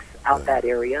airstrikes out that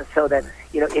area, so that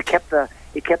it kept the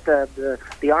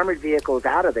armored vehicles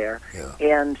out of there,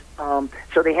 and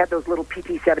so they had those little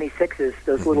PT-76s,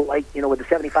 those little with the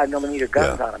 75 millimeter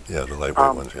guns on them. Yeah, the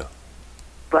lightweight ones. Yeah.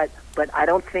 But I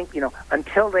don't think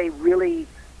until they really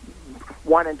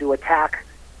wanted to attack.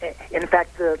 In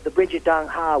fact, the bridge at Dong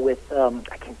Ha with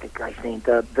I can't think the guy's name,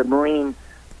 the Marine.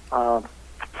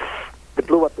 That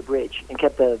blew up the bridge and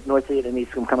kept the North Vietnamese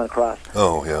from coming across.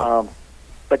 Oh yeah.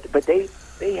 But they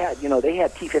had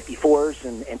T-54s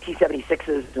and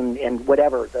T-76s and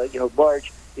whatever, the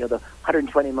large the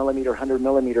 120 millimeter, 100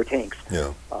 millimeter tanks.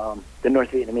 Yeah. The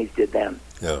North Vietnamese did then.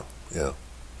 Yeah.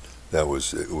 That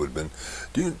was, it would have been.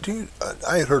 Do you?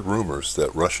 I had heard rumors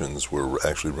that Russians were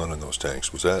actually running those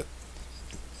tanks. Was that?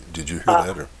 Did you hear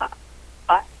that? Or?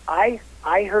 I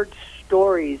heard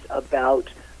stories about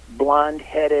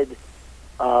blonde-headed,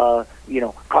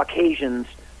 Caucasians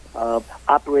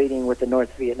operating with the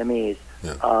North Vietnamese.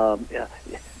 Yeah.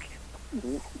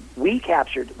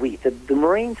 The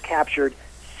Marines captured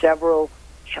several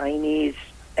Chinese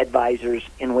advisors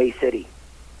in Hue City.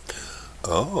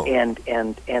 Oh. And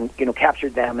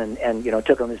captured them and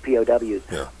took them as POWs.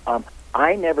 Yeah.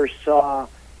 I never saw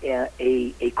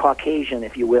a Caucasian,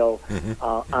 if you will,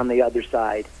 on the other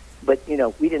side. But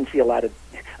we didn't see a lot of,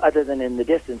 other than in the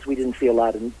distance, we didn't see a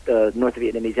lot of North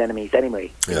Vietnamese enemies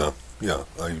anyway. Yeah.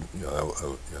 I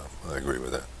agree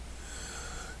with that.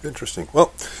 Interesting.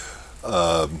 Well,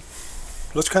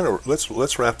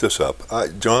 let's wrap this up.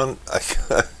 John,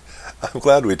 I'm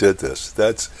glad we did this.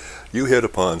 You hit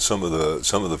upon some of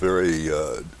the very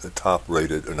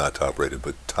top-rated, or not top-rated,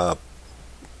 but top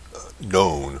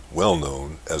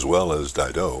well-known, as well as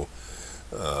Dido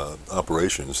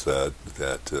operations that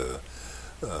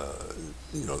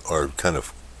are kind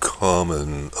of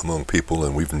common among people,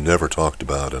 and we've never talked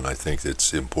about. And I think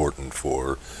it's important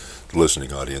for the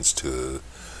listening audience to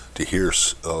hear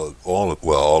all of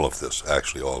this,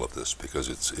 because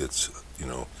it's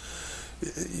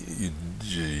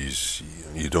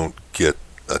you don't get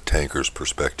a tanker's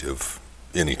perspective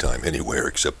anytime, anywhere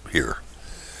except here.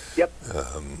 Yep.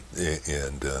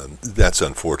 And that's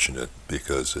unfortunate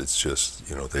because it's just,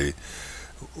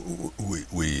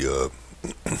 we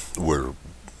were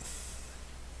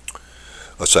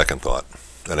a second thought,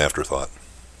 an afterthought,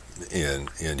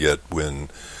 and yet when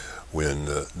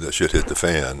the shit hit the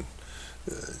fan,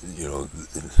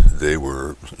 they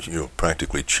were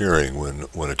practically cheering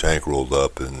when a tank rolled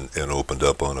up and opened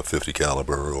up on a 50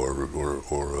 caliber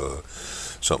or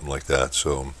something like that.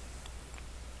 So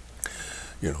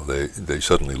they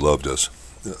suddenly loved us.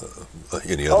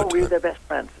 Any other time. We were their best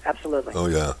friends. Absolutely. Oh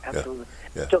yeah. Absolutely.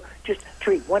 Yeah. So just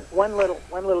Tree, one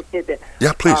little tidbit.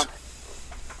 Yeah, please.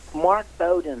 Mark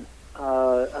Bowden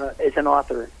is an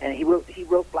author, and he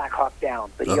wrote Black Hawk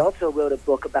Down, but he also wrote a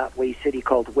book about Way City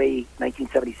called Way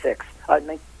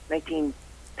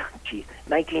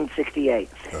 1968,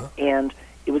 and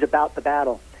it was about the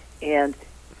battle. And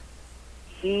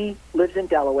he lives in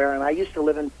Delaware, and I used to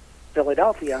live in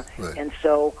Philadelphia, right. And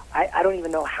so I don't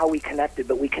even know how we connected,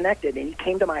 but we connected, and he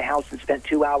came to my house and spent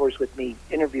 2 hours with me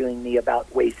interviewing me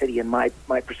about Way City and my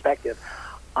perspective.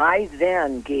 I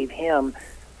then gave him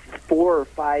 4 or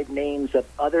 5 names of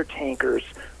other tankers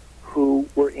who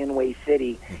were in Way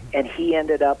City, and he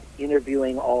ended up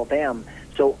interviewing all of them.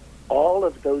 So all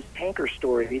of those tanker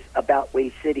stories about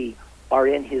Way City are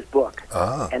in his book.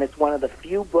 And it's one of the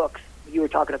few books, you were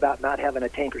talking about not having a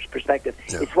tanker's perspective.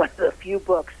 Yeah. It's one of the few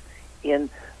books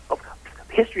in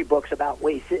history books about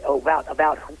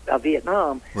about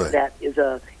Vietnam, right, that is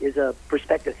a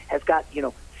perspective, has got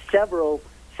several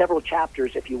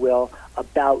chapters, if you will,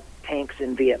 about tanks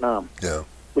in Vietnam. Yeah,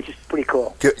 which is pretty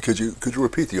cool. Could you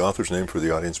repeat the author's name for the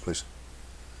audience, please?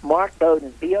 Mark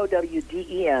Bowden,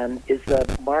 Bowden, is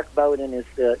Mark Bowden is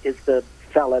the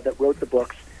fella that wrote the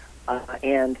books,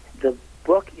 and the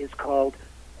book is called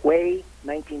Way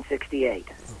 1968,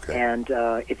 okay. And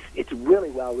it's really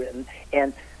well written.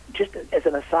 And just as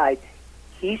an aside,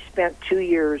 he spent 2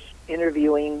 years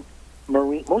interviewing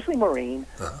mostly Marine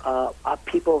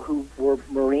people who were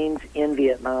Marines in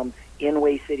Vietnam in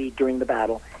Way City during the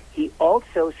battle. He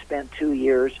also spent 2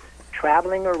 years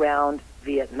traveling around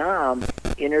Vietnam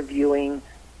interviewing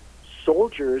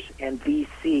soldiers and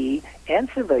VC and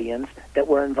civilians that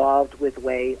were involved with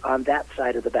Way on that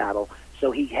side of the battle.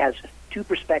 So he has 2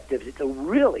 perspectives. It's a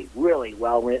really, really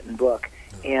well-written book.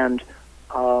 And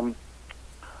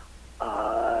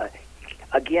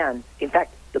again, in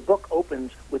fact, the book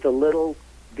opens with a little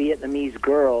Vietnamese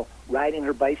girl riding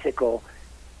her bicycle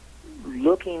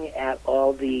looking at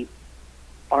all the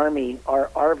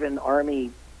ARVN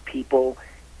Army people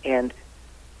and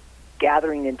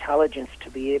gathering intelligence to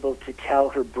be able to tell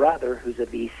her brother, who's a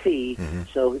VC,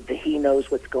 so that he knows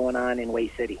what's going on in Way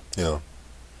City. Yeah.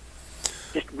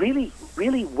 Just really,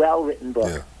 really well-written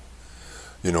book.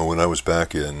 Yeah. When I was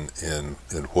back in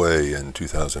Hue in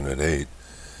 2008,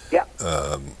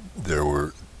 there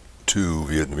were 2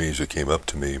 Vietnamese that came up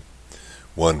to me.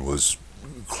 One was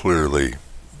clearly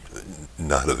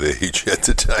not of age at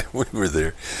the time we were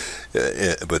there,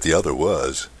 but the other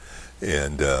was.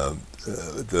 And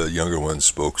the younger one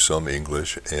spoke some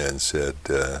English and said,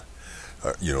 were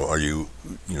you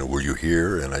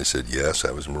here? And I said, yes,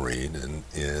 I was a Marine.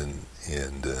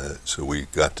 And so we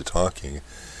got to talking.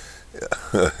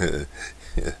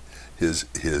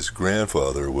 His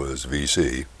grandfather was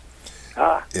VC.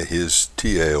 His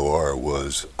TAOR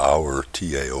was our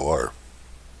TAOR.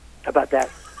 How about that?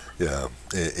 Yeah,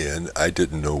 and I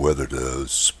didn't know whether to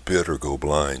spit or go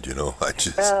blind. I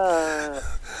just,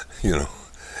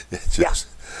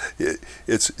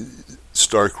 it's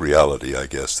stark reality, I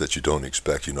guess, that you don't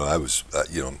expect. I was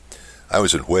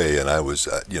in Hue, and I was,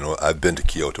 I've been to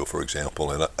Kyoto, for example,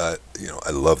 and I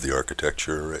love the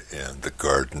architecture and the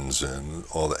gardens and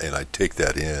all that, and I take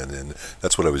that in, and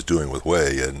that's what I was doing with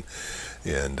Hue,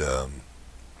 and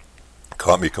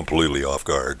caught me completely off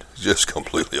guard, just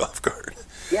completely off guard.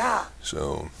 Yeah.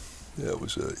 So, it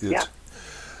was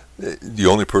the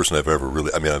only person I've ever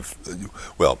really.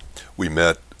 We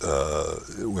met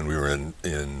when we were in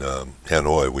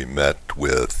Hanoi. We met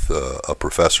with a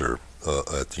professor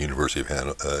at the University of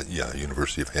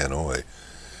Hanoi,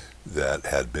 that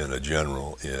had been a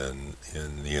general in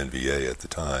the NVA at the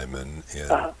time, and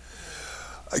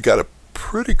I got a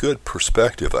pretty good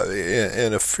perspective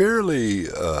and a fairly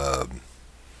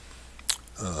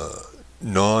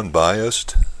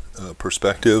non-biased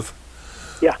perspective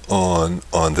on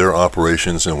their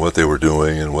operations and what they were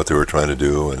doing and what they were trying to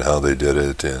do and how they did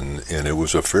it, and it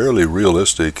was a fairly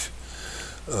realistic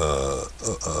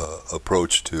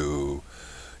approach to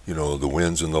the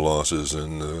wins and the losses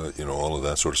and all of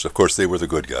that sort of stuff. Of course, they were the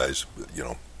good guys.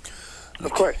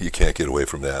 Of course, you can't get away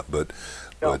from that. But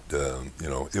no.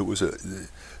 it was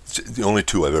It's the only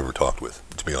two I've ever talked with,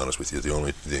 to be honest with you. The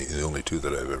only two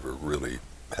that I've ever really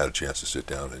had a chance to sit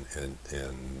down and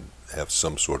have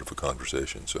some sort of a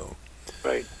conversation. So,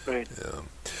 Right. yeah.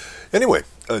 Anyway,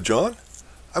 John,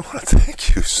 I want to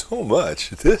thank you so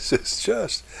much. This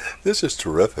is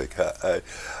terrific.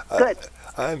 Good.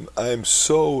 I'm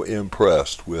so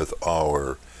impressed with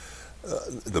the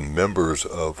members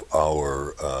of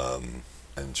our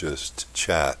and just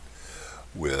chat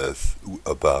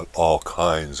about all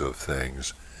kinds of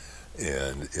things,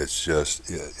 and it's just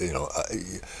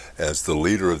as the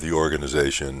leader of the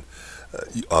organization,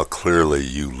 clearly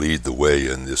you lead the way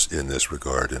in this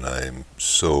regard, and I am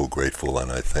so grateful,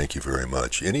 and I thank you very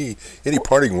much. Any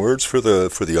parting words for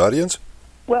the audience?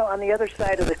 Well, on the other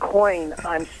side of the coin,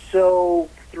 I'm so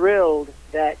thrilled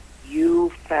that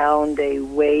you found a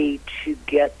way to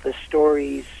get the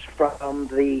stories from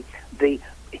the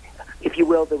if you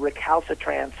will, the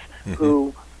recalcitrants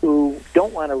who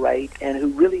don't want to write and who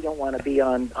really don't want to be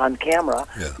on camera,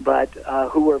 but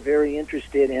who are very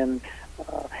interested in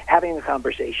having a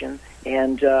conversation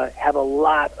and have a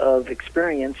lot of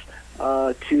experience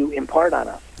to impart on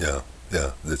us.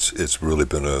 Yeah, it's really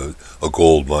been a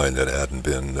gold mine that hadn't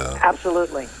been.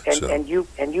 Absolutely, and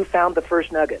you found the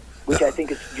first nugget, which I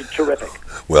think is terrific.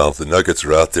 Well, the nuggets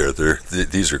are out there.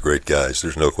 These are great guys.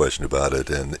 There's no question about it,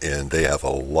 and they have a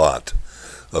lot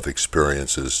of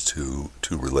experiences to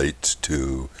relate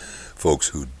to folks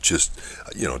who just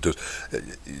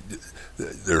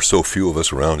there are so few of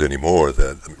us around anymore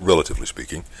that, relatively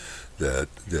speaking, that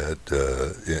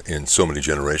in so many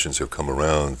generations have come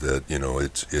around that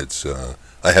it's.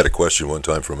 I had a question one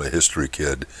time from a history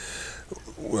kid.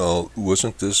 Well,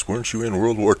 weren't you in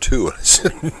World War II? And I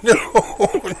said,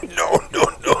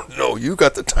 no, you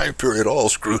got the time period all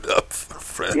screwed up,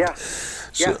 friend. Yeah.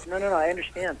 So, No, I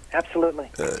understand. Absolutely.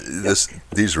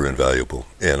 These are invaluable,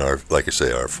 and like I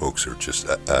say, our folks are just,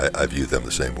 I view them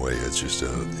the same way. It's just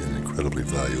an incredibly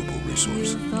valuable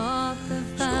resource.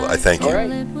 So I thank you. All right.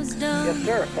 Yes,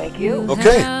 sir. Thank you.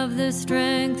 Okay. Have the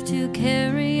strength to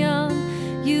carry on.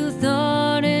 You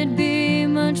thought it'd be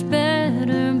much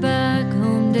better back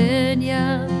home, did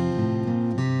ya?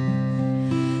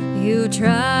 You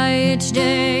try each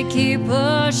day, keep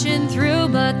pushing through,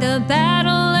 but the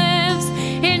battle lives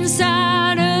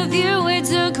inside of you.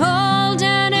 It's a cold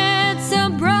and it's a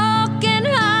broken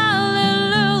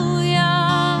hallelujah.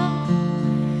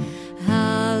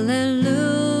 Hallelujah.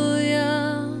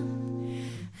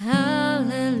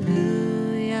 Hallelujah.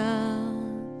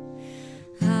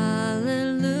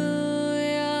 Hallelujah.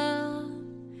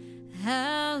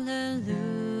 Hallelujah.